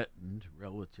threatened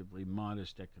relatively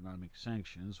modest economic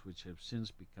sanctions, which have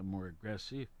since become more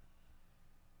aggressive.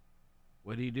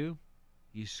 What did he do?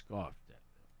 He scoffed at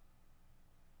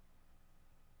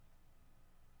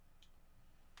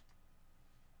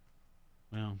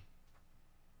them. Well,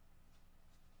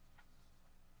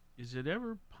 is it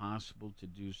ever possible to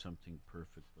do something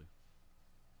perfectly?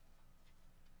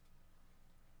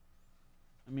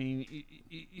 I mean,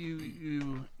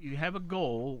 you have a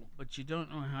goal, but you don't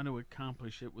know how to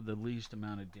accomplish it with the least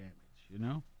amount of damage, you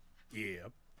know? Yeah.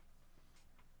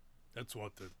 That's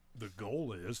what the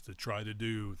goal is, to try to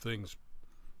do things.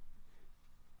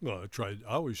 Well, I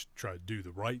always try to do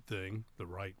the right thing the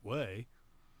right way,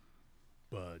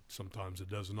 but sometimes it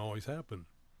doesn't always happen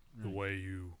the way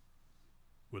you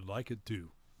would like it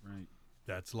to. Right.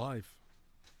 That's life.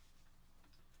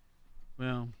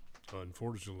 Well,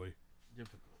 unfortunately.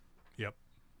 Difficult. Yep.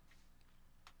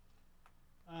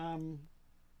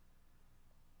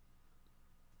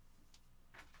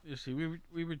 You see,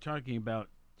 we were talking about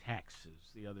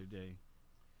taxes the other day.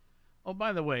 Oh,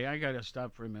 by the way, I got to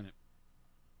stop for a minute.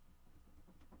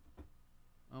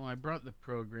 Oh, I brought the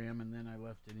program and then I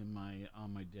left it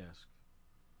on my desk.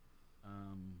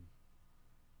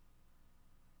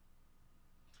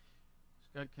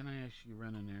 Scott, can I ask you to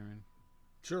run an errand?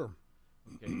 Sure.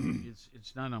 Okay,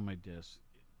 it's not on my desk.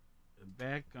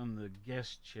 Back on the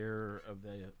guest chair of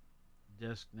the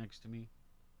desk next to me.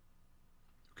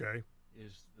 Okay.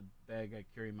 is the bag I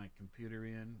carry my computer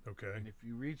in. Okay. And if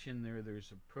you reach in there,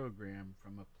 there's a program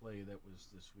from a play that was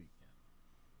this weekend.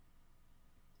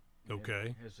 And Okay.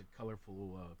 It has a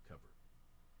colorful cover.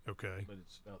 Okay. But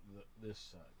it's about this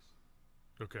size.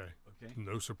 Okay. Okay.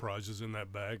 No surprises in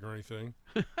that bag or anything?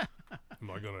 Am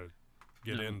I going to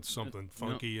get in something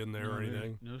funky in there or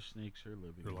anything? No snakes are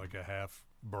living. Or like a half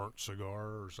burnt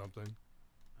cigar or something?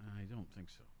 I don't think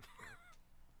so.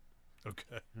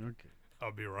 Okay. Okay.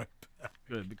 I'll be right back.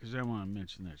 Good, because I want to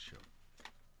mention that show.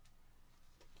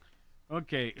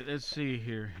 Okay, let's see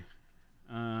here.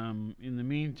 In the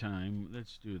meantime,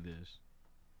 let's do this.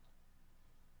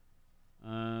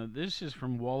 This is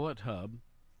from Wallet Hub,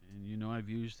 and you know I've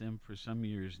used them for some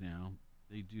years now.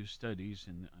 They do studies,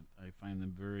 and I find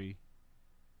them very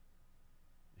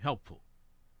helpful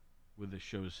with a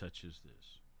show such as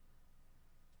this.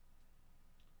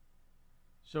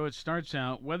 So it starts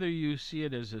out, whether you see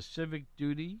it as a civic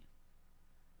duty,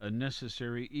 a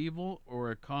necessary evil, or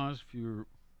a cause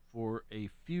for a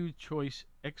few choice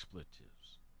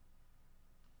expletives.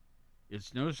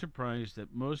 It's no surprise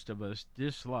that most of us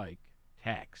dislike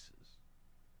taxes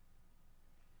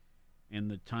and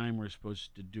the time we're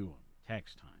supposed to do them,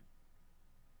 tax time.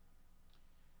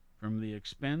 From the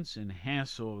expense and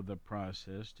hassle of the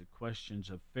process to questions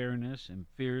of fairness and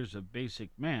fears of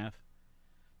basic math,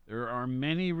 there are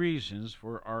many reasons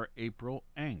for our April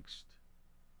angst.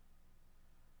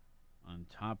 On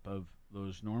top of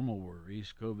those normal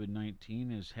worries,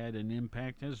 COVID-19 has had an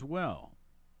impact as well,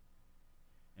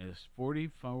 as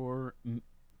 44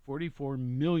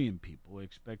 million people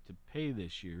expect to pay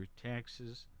this year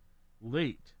taxes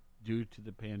late due to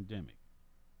the pandemic.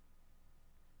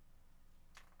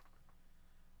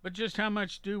 But just how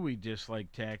much do we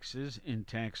dislike taxes and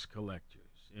tax collectors?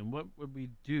 And what would we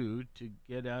do to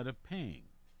get out of paying?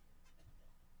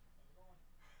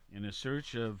 In a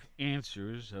search of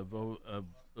answers of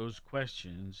those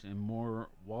questions and more,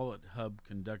 Wallet Hub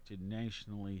conducted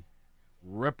nationally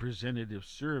representative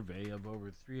survey of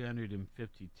over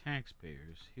 350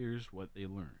 taxpayers. Here's what they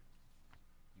learned.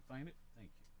 You find it?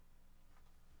 Thank you.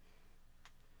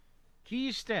 Key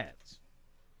stats.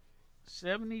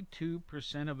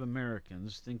 72% of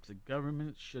Americans think the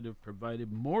government should have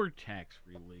provided more tax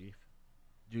relief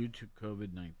due to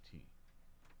COVID-19.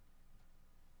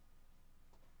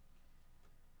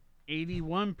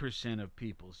 81% of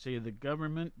people say the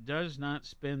government does not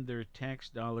spend their tax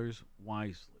dollars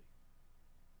wisely.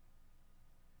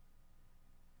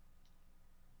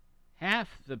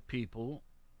 Half the people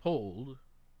polled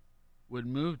would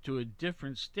move to a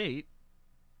different state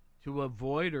to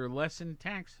avoid or lessen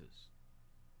taxes.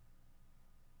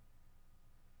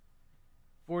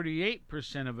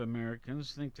 48% of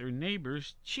Americans think their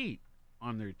neighbors cheat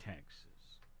on their taxes.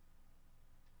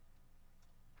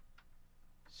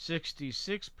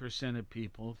 66% of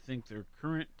people think their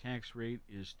current tax rate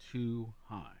is too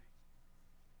high.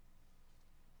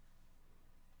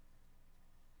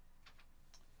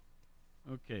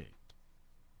 Okay.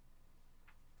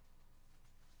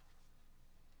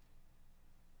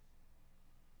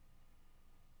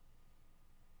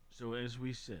 So as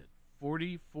we said,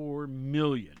 44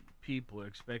 million people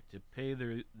expect to pay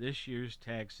this year's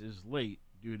taxes late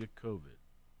due to COVID.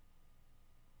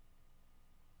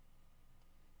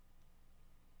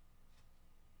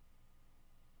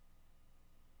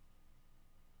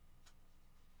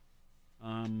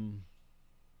 Um,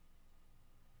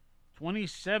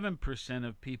 27%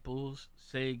 of people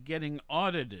say getting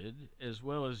audited as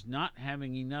well as not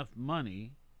having enough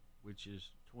money, which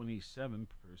is 27%,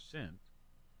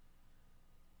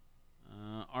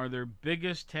 are their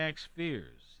biggest tax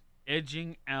fears,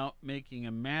 edging out making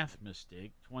a math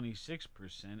mistake,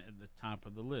 26% at the top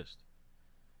of the list.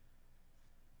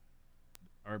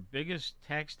 Our biggest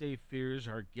tax day fears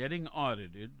are getting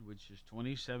audited, which is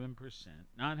 27%,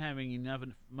 not having enough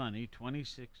money,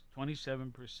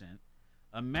 27%,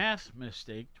 a math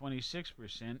mistake,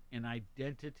 26%, and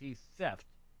identity theft,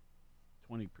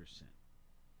 20%.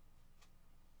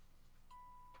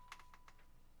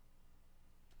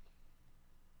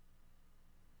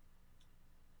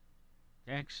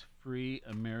 Tax-free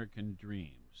American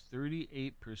dreams.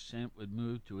 38% would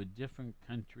move to a different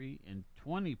country and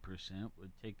 20%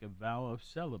 would take a vow of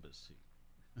celibacy.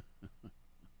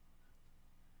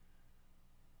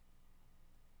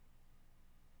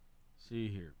 See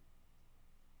here.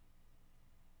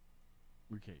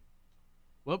 Okay.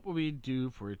 What will we do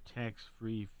for a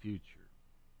tax-free future?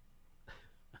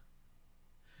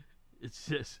 It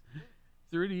says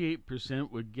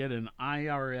 38% would get an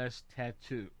IRS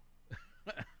tattoo.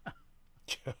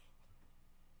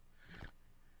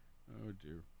 Oh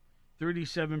dear.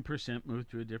 37% moved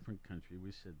to a different country.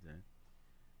 We said that.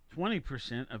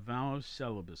 20% avow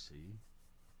celibacy.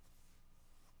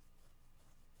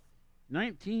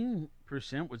 19%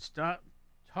 would stop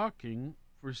talking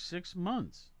for 6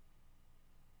 months.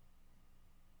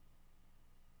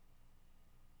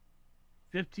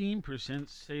 15%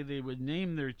 say they would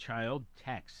name their child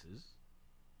Taxes.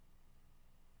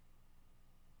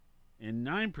 And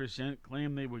 9%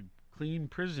 claim they would clean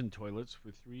prison toilets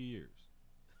for 3 years.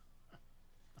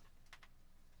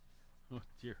 Oh,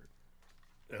 dear.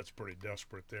 That's pretty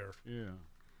desperate there. Yeah.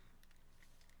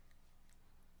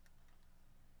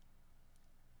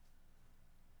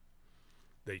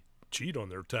 They cheat on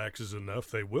their taxes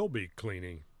enough, they will be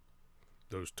cleaning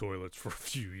those toilets for a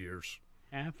few years.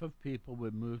 Half of people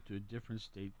would move to a different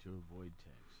state to avoid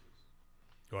taxes.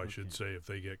 Oh, I should say if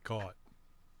they get caught.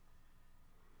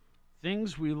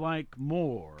 Things we like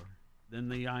more than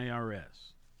the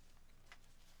IRS.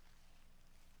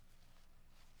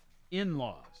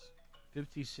 In-laws,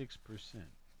 56%.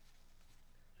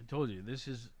 I told you, this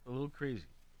is a little crazy.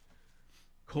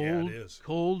 Yeah, it is.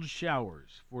 Cold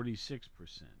showers, 46%.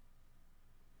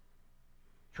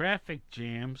 Traffic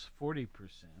jams, 40%.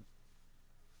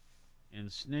 And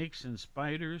snakes and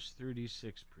spiders,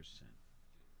 36%.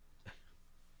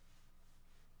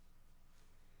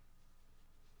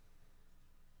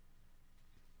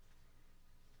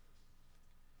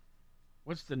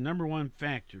 What's the number one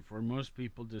factor for most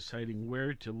people deciding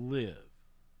where to live?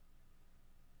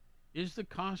 Is the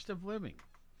cost of living.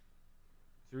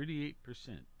 38%.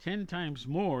 10 times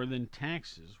more than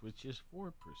taxes, which is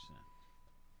 4%.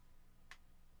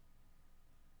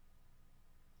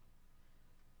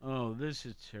 Oh, this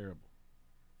is terrible.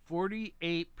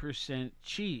 48%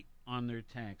 cheat on their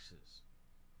taxes.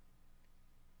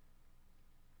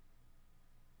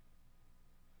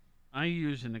 I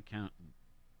use an accountant.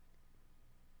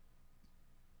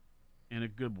 And a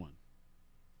good one.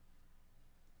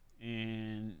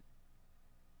 And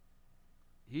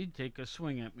he'd take a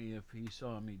swing at me if he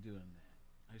saw me doing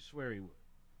that. I swear he would.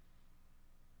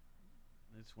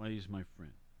 That's why he's my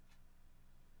friend.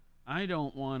 I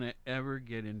don't want to ever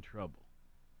get in trouble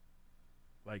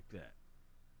like that.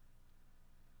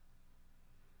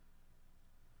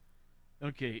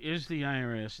 Okay, is the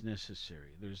IRS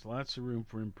necessary? There's lots of room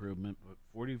for improvement, but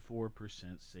 44%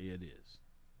 say it is.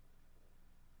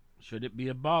 Should it be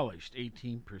abolished?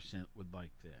 18% would like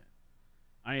that.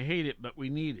 I hate it, but we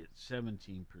need it.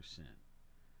 17%.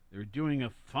 They're doing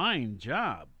a fine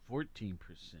job. 14%.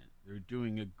 They're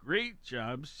doing a great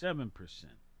job. 7%.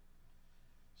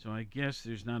 So I guess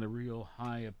there's not a real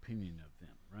high opinion of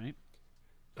them, right?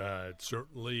 It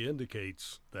certainly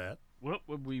indicates that. What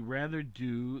would we rather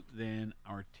do than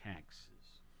our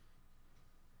taxes?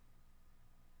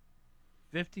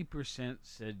 50%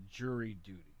 said jury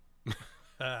duty.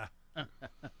 I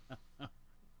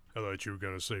thought you were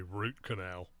going to say root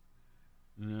canal.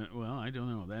 Well, I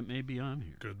don't know. That may be on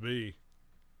here. Could be.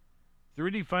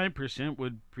 35%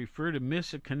 would prefer to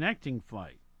miss a connecting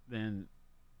flight than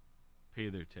pay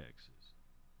their taxes.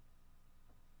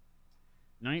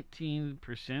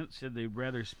 19% said they'd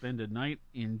rather spend a night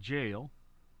in jail.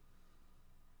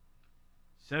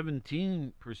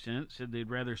 17% said they'd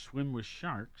rather swim with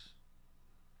sharks.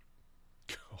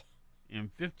 And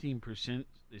 15%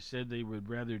 they said they would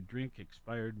rather drink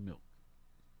expired milk.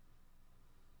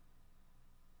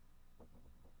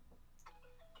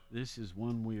 This is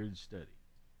one weird study.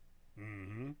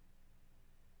 Mm-hmm.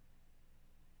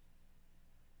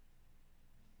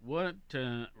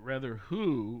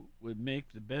 Who would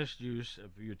make the best use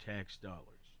of your tax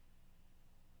dollars?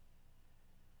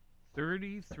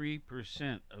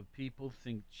 33% of people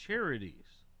think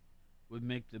charities would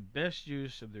make the best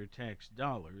use of their tax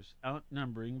dollars,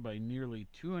 outnumbering by nearly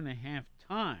 2.5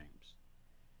 times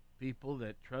people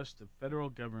that trust the federal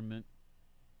government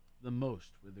the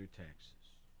most with their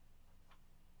taxes.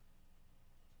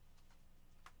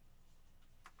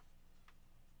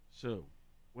 So,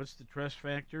 what's the trust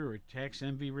factor or tax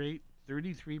envy rate?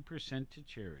 33% to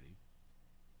charity,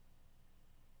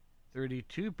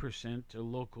 32% to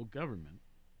local government,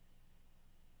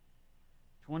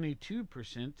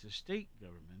 22% to state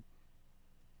government,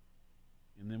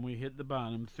 and then we hit the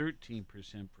bottom, 13%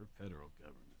 for federal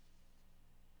government.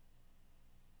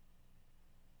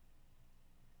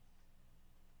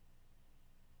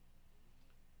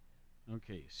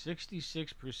 Okay,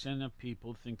 66% of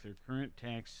people think their current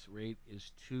tax rate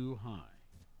is too high.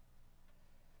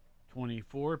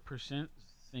 24%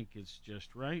 think it's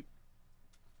just right,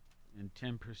 and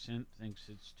 10% thinks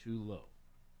it's too low.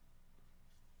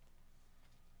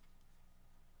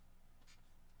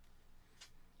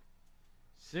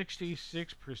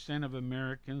 66% of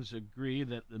Americans agree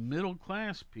that the middle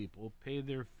class people pay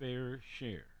their fair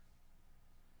share.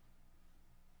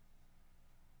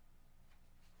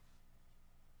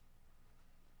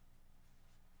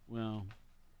 Well,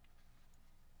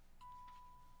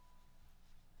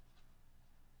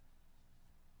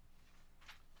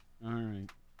 all right.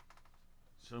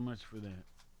 So much for that.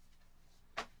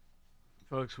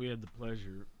 Folks, we had the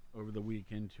pleasure over the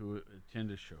weekend to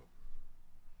attend a show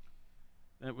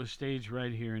that was staged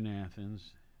right here in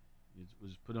Athens. It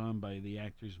was put on by the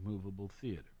Actors Movable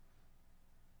Theater.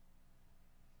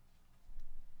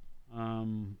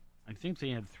 I think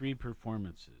they had 3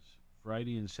 performances,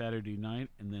 Friday and Saturday night,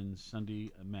 and then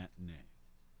Sunday a matinee.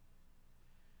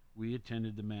 We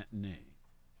attended the matinee.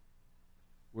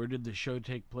 Where did the show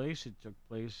take place? It took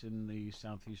place in the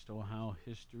Southeast Ohio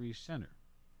History Center.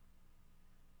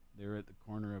 They're at the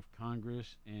corner of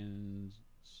Congress and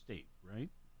State, right?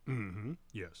 Mm-hmm.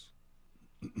 Yes.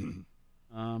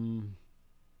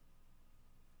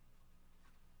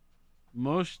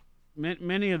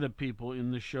 Many of the people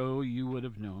in the show you would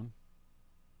have known.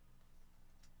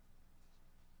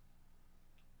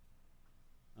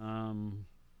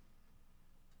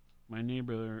 My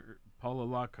neighbor, Paula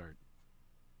Lockhart,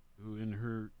 who in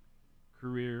her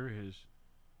career has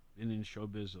been in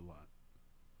showbiz a lot.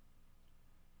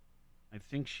 I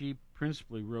think she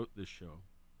principally wrote this show.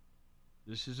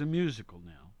 This is a musical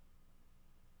now.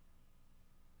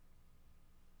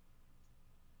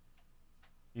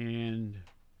 And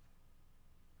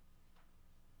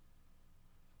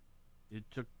it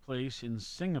took place in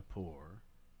Singapore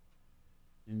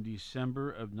in December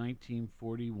of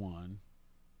 1941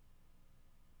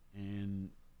 and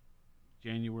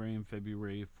January and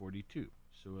February of 42.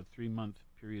 So a 3-month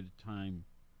period of time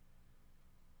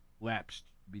lapsed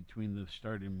between the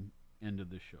start and end of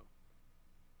the show.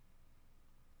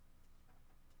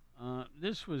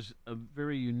 This was a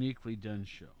very uniquely done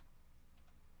show.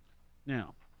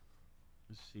 Now,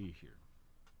 let's see here.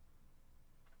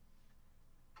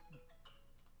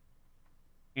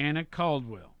 Anna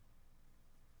Caldwell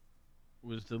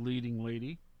was the leading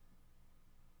lady,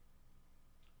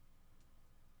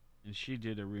 and she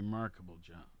did a remarkable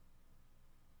job.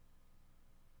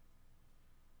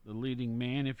 The leading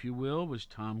man, if you will, was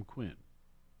Tom Quinn.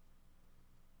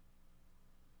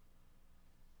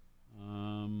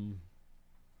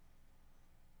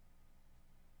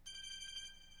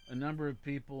 A number of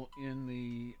people in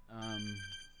the let's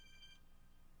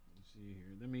see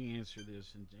here. Let me answer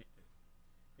this. And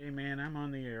hey, man, I'm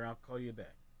on the air. I'll call you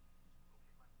back.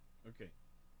 Okay.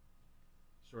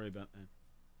 Sorry about that.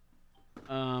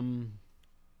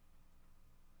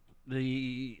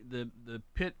 The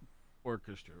pit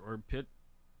orchestra or pit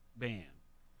band.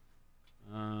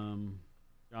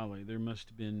 Golly, there must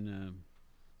have been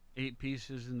 8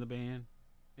 pieces in the band.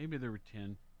 Maybe there were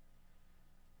 10.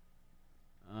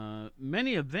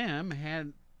 Many of them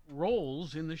had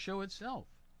roles in the show itself.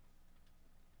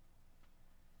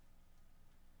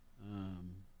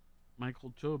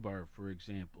 Michael Tobar, for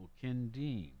example, Ken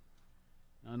Dean.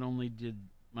 Not only did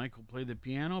Michael play the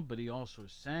piano, but he also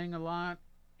sang a lot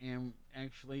and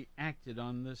actually acted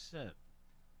on the set.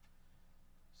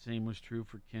 Same was true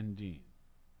for Ken Dean.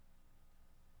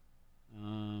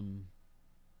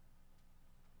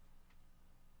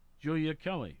 Julia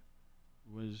Kelly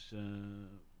was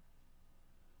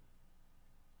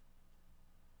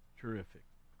terrific.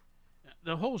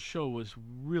 The whole show was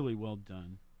really well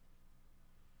done.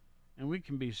 And we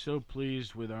can be so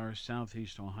pleased with our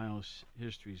Southeast Ohio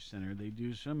History Center. They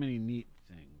do so many neat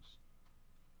things.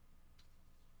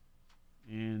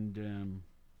 And,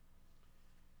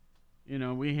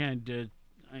 we had,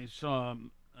 I saw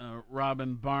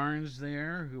Robin Barnes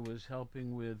there, who was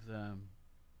helping with the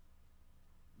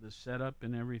setup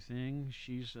and everything.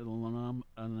 She's an alum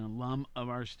of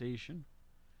our station.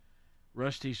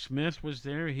 Rusty Smith was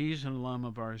there. He's an alum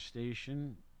of our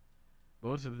station.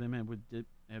 Both of them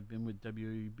have been with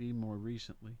WEB more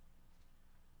recently.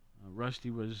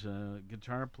 Rusty was a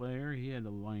guitar player. He had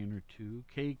a line or two.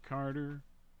 Kay Carter,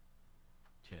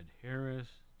 Ted Harris,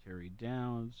 Terry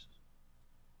Downs.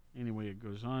 Anyway, it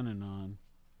goes on and on.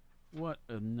 What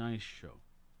a nice show.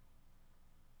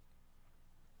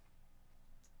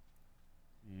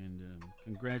 And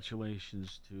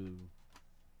congratulations to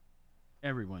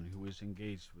everyone who was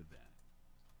engaged with that.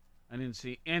 I didn't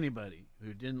see anybody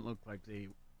who didn't look like they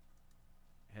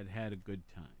had had a good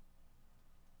time.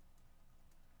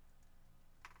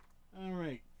 All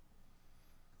right.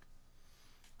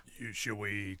 Should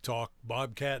we talk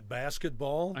Bobcat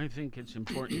basketball? I think it's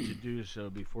important to do so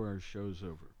before our show's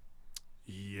over.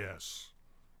 Yes.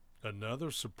 Another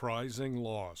surprising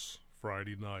loss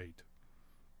Friday night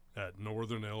at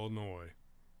Northern Illinois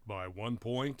by 1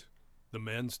 point. The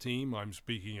men's team I'm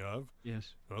speaking of.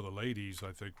 Yes. Well, the ladies,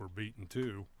 I think, were beaten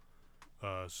too.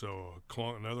 So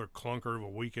another clunker of a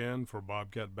weekend for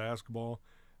Bobcat basketball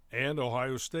and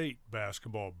Ohio State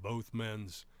basketball, both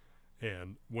men's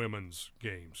and women's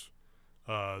games.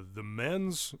 The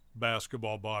men's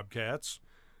basketball Bobcats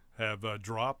have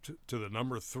dropped to the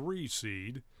number 3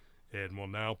 seed and will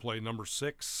now play number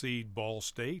 6 seed Ball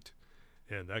State,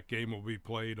 and that game will be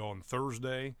played on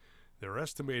Thursday. They're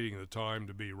estimating the time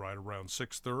to be right around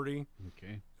 6:30.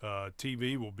 Okay.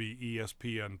 TV will be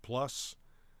ESPN Plus,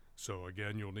 so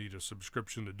again, you'll need a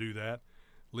subscription to do that.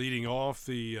 Leading off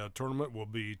the tournament will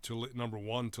be number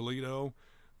 1 Toledo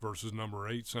versus number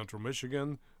 8 Central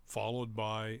Michigan, followed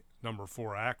by number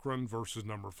 4 Akron versus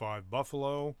number 5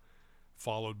 Buffalo,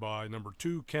 followed by number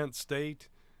 2 Kent State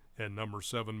and number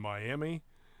 7 Miami.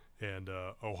 And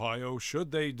Ohio,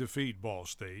 should they defeat Ball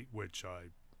State, which I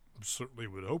certainly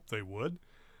would hope they would,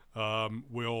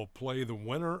 will play the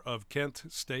winner of Kent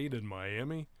State and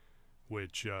Miami,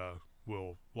 which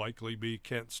will likely be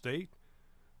Kent State.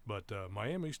 But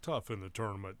Miami's tough in the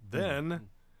tournament. Then,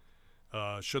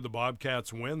 should the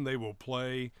Bobcats win, they will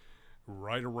play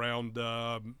right around,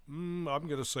 I'm going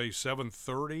to say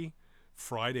 7:30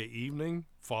 Friday evening,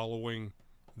 following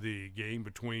the game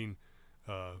between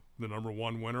the number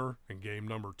 1 winner and game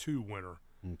number 2 winner,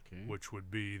 which would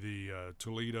be the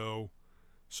Toledo,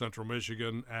 Central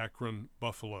Michigan, Akron,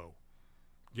 Buffalo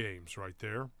games right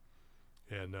there.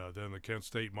 And then the Kent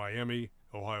State, Miami,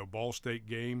 Ohio Ball State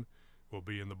game will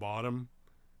be in the bottom,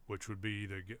 which would be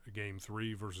the game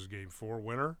 3 versus game 4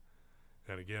 winner.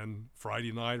 And again,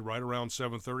 Friday night, right around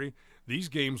 7:30. These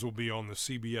games will be on the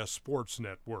CBS Sports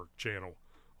Network channel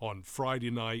on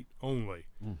Friday night only.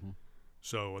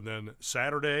 So, and then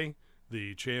Saturday,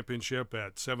 the championship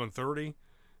at 7:30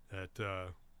 at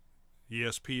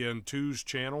ESPN 2's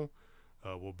channel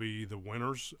will be the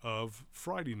winners of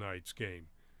Friday night's game.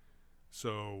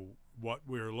 So what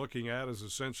we're looking at is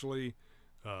essentially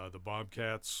the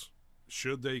Bobcats,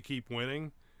 should they keep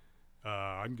winning,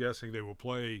 I'm guessing they will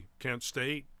play Kent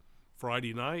State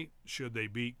Friday night. Should they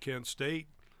beat Kent State,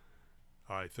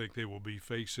 I think they will be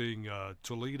facing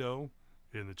Toledo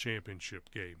in the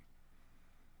championship game.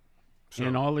 So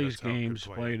and all these games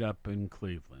played up in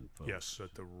Cleveland, folks. Yes,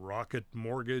 at the Rocket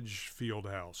Mortgage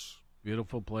Fieldhouse.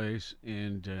 Beautiful place,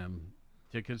 and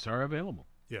tickets are available.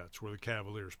 Yeah, it's where the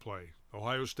Cavaliers play.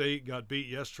 Ohio State got beat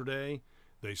yesterday.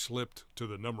 They slipped to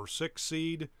the number 6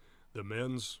 seed, the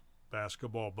men's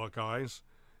basketball Buckeyes,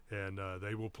 and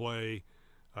they will play,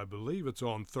 I believe it's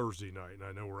on Thursday night, and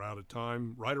I know we're out of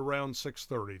time, right around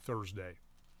 6:30 Thursday.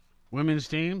 Women's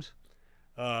teams?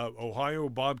 Ohio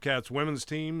Bobcats women's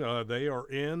team, they are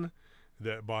in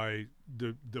that by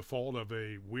default of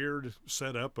a weird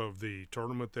setup of the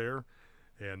tournament there,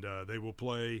 and they will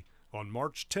play on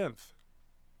March 10th.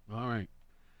 All right.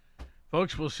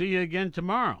 Folks, we'll see you again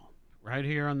tomorrow, right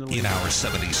here on the In our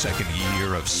 72nd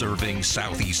year of serving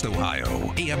Southeast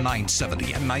Ohio, AM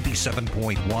 970 and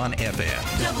 97.1 FM.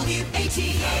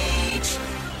 WATH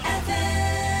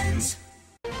Athens.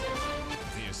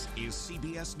 This is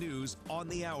CBS News on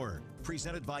the Hour,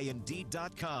 presented by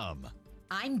Indeed.com.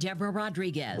 I'm Deborah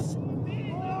Rodriguez.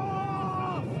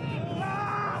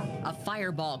 A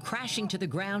fireball crashing to the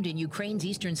ground in Ukraine's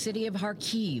eastern city of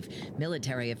Kharkiv.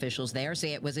 Military officials there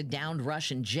say it was a downed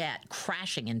Russian jet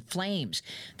crashing in flames.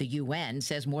 The UN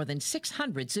says more than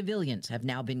 600 civilians have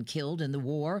now been killed in the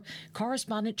war.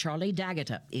 Correspondent Charlie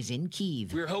D'Agata is in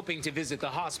Kyiv. We're hoping to visit the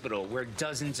hospital where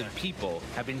dozens of people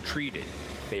have been treated.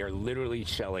 They are literally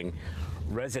shelling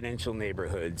residential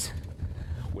neighborhoods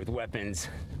with weapons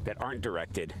that aren't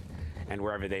directed, and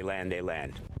wherever they land, they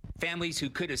land. Families who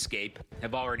could escape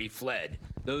have already fled.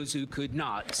 Those who could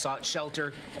not sought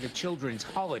shelter at a children's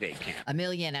holiday camp. 1.5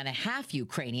 million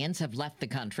Ukrainians have left the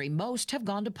country. Most have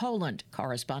gone to Poland.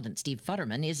 Correspondent Steve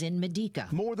Futterman is in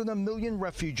Medyka. More than 1 million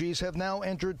refugees have now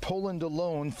entered Poland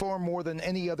alone, far more than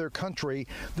any other country.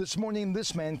 This morning,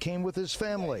 this man came with his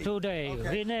family.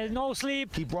 Today, no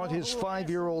sleep. He brought his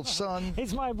 5-year-old son.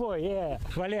 It's my boy, yeah,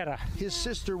 Valera. His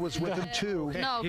sister was with him too. No.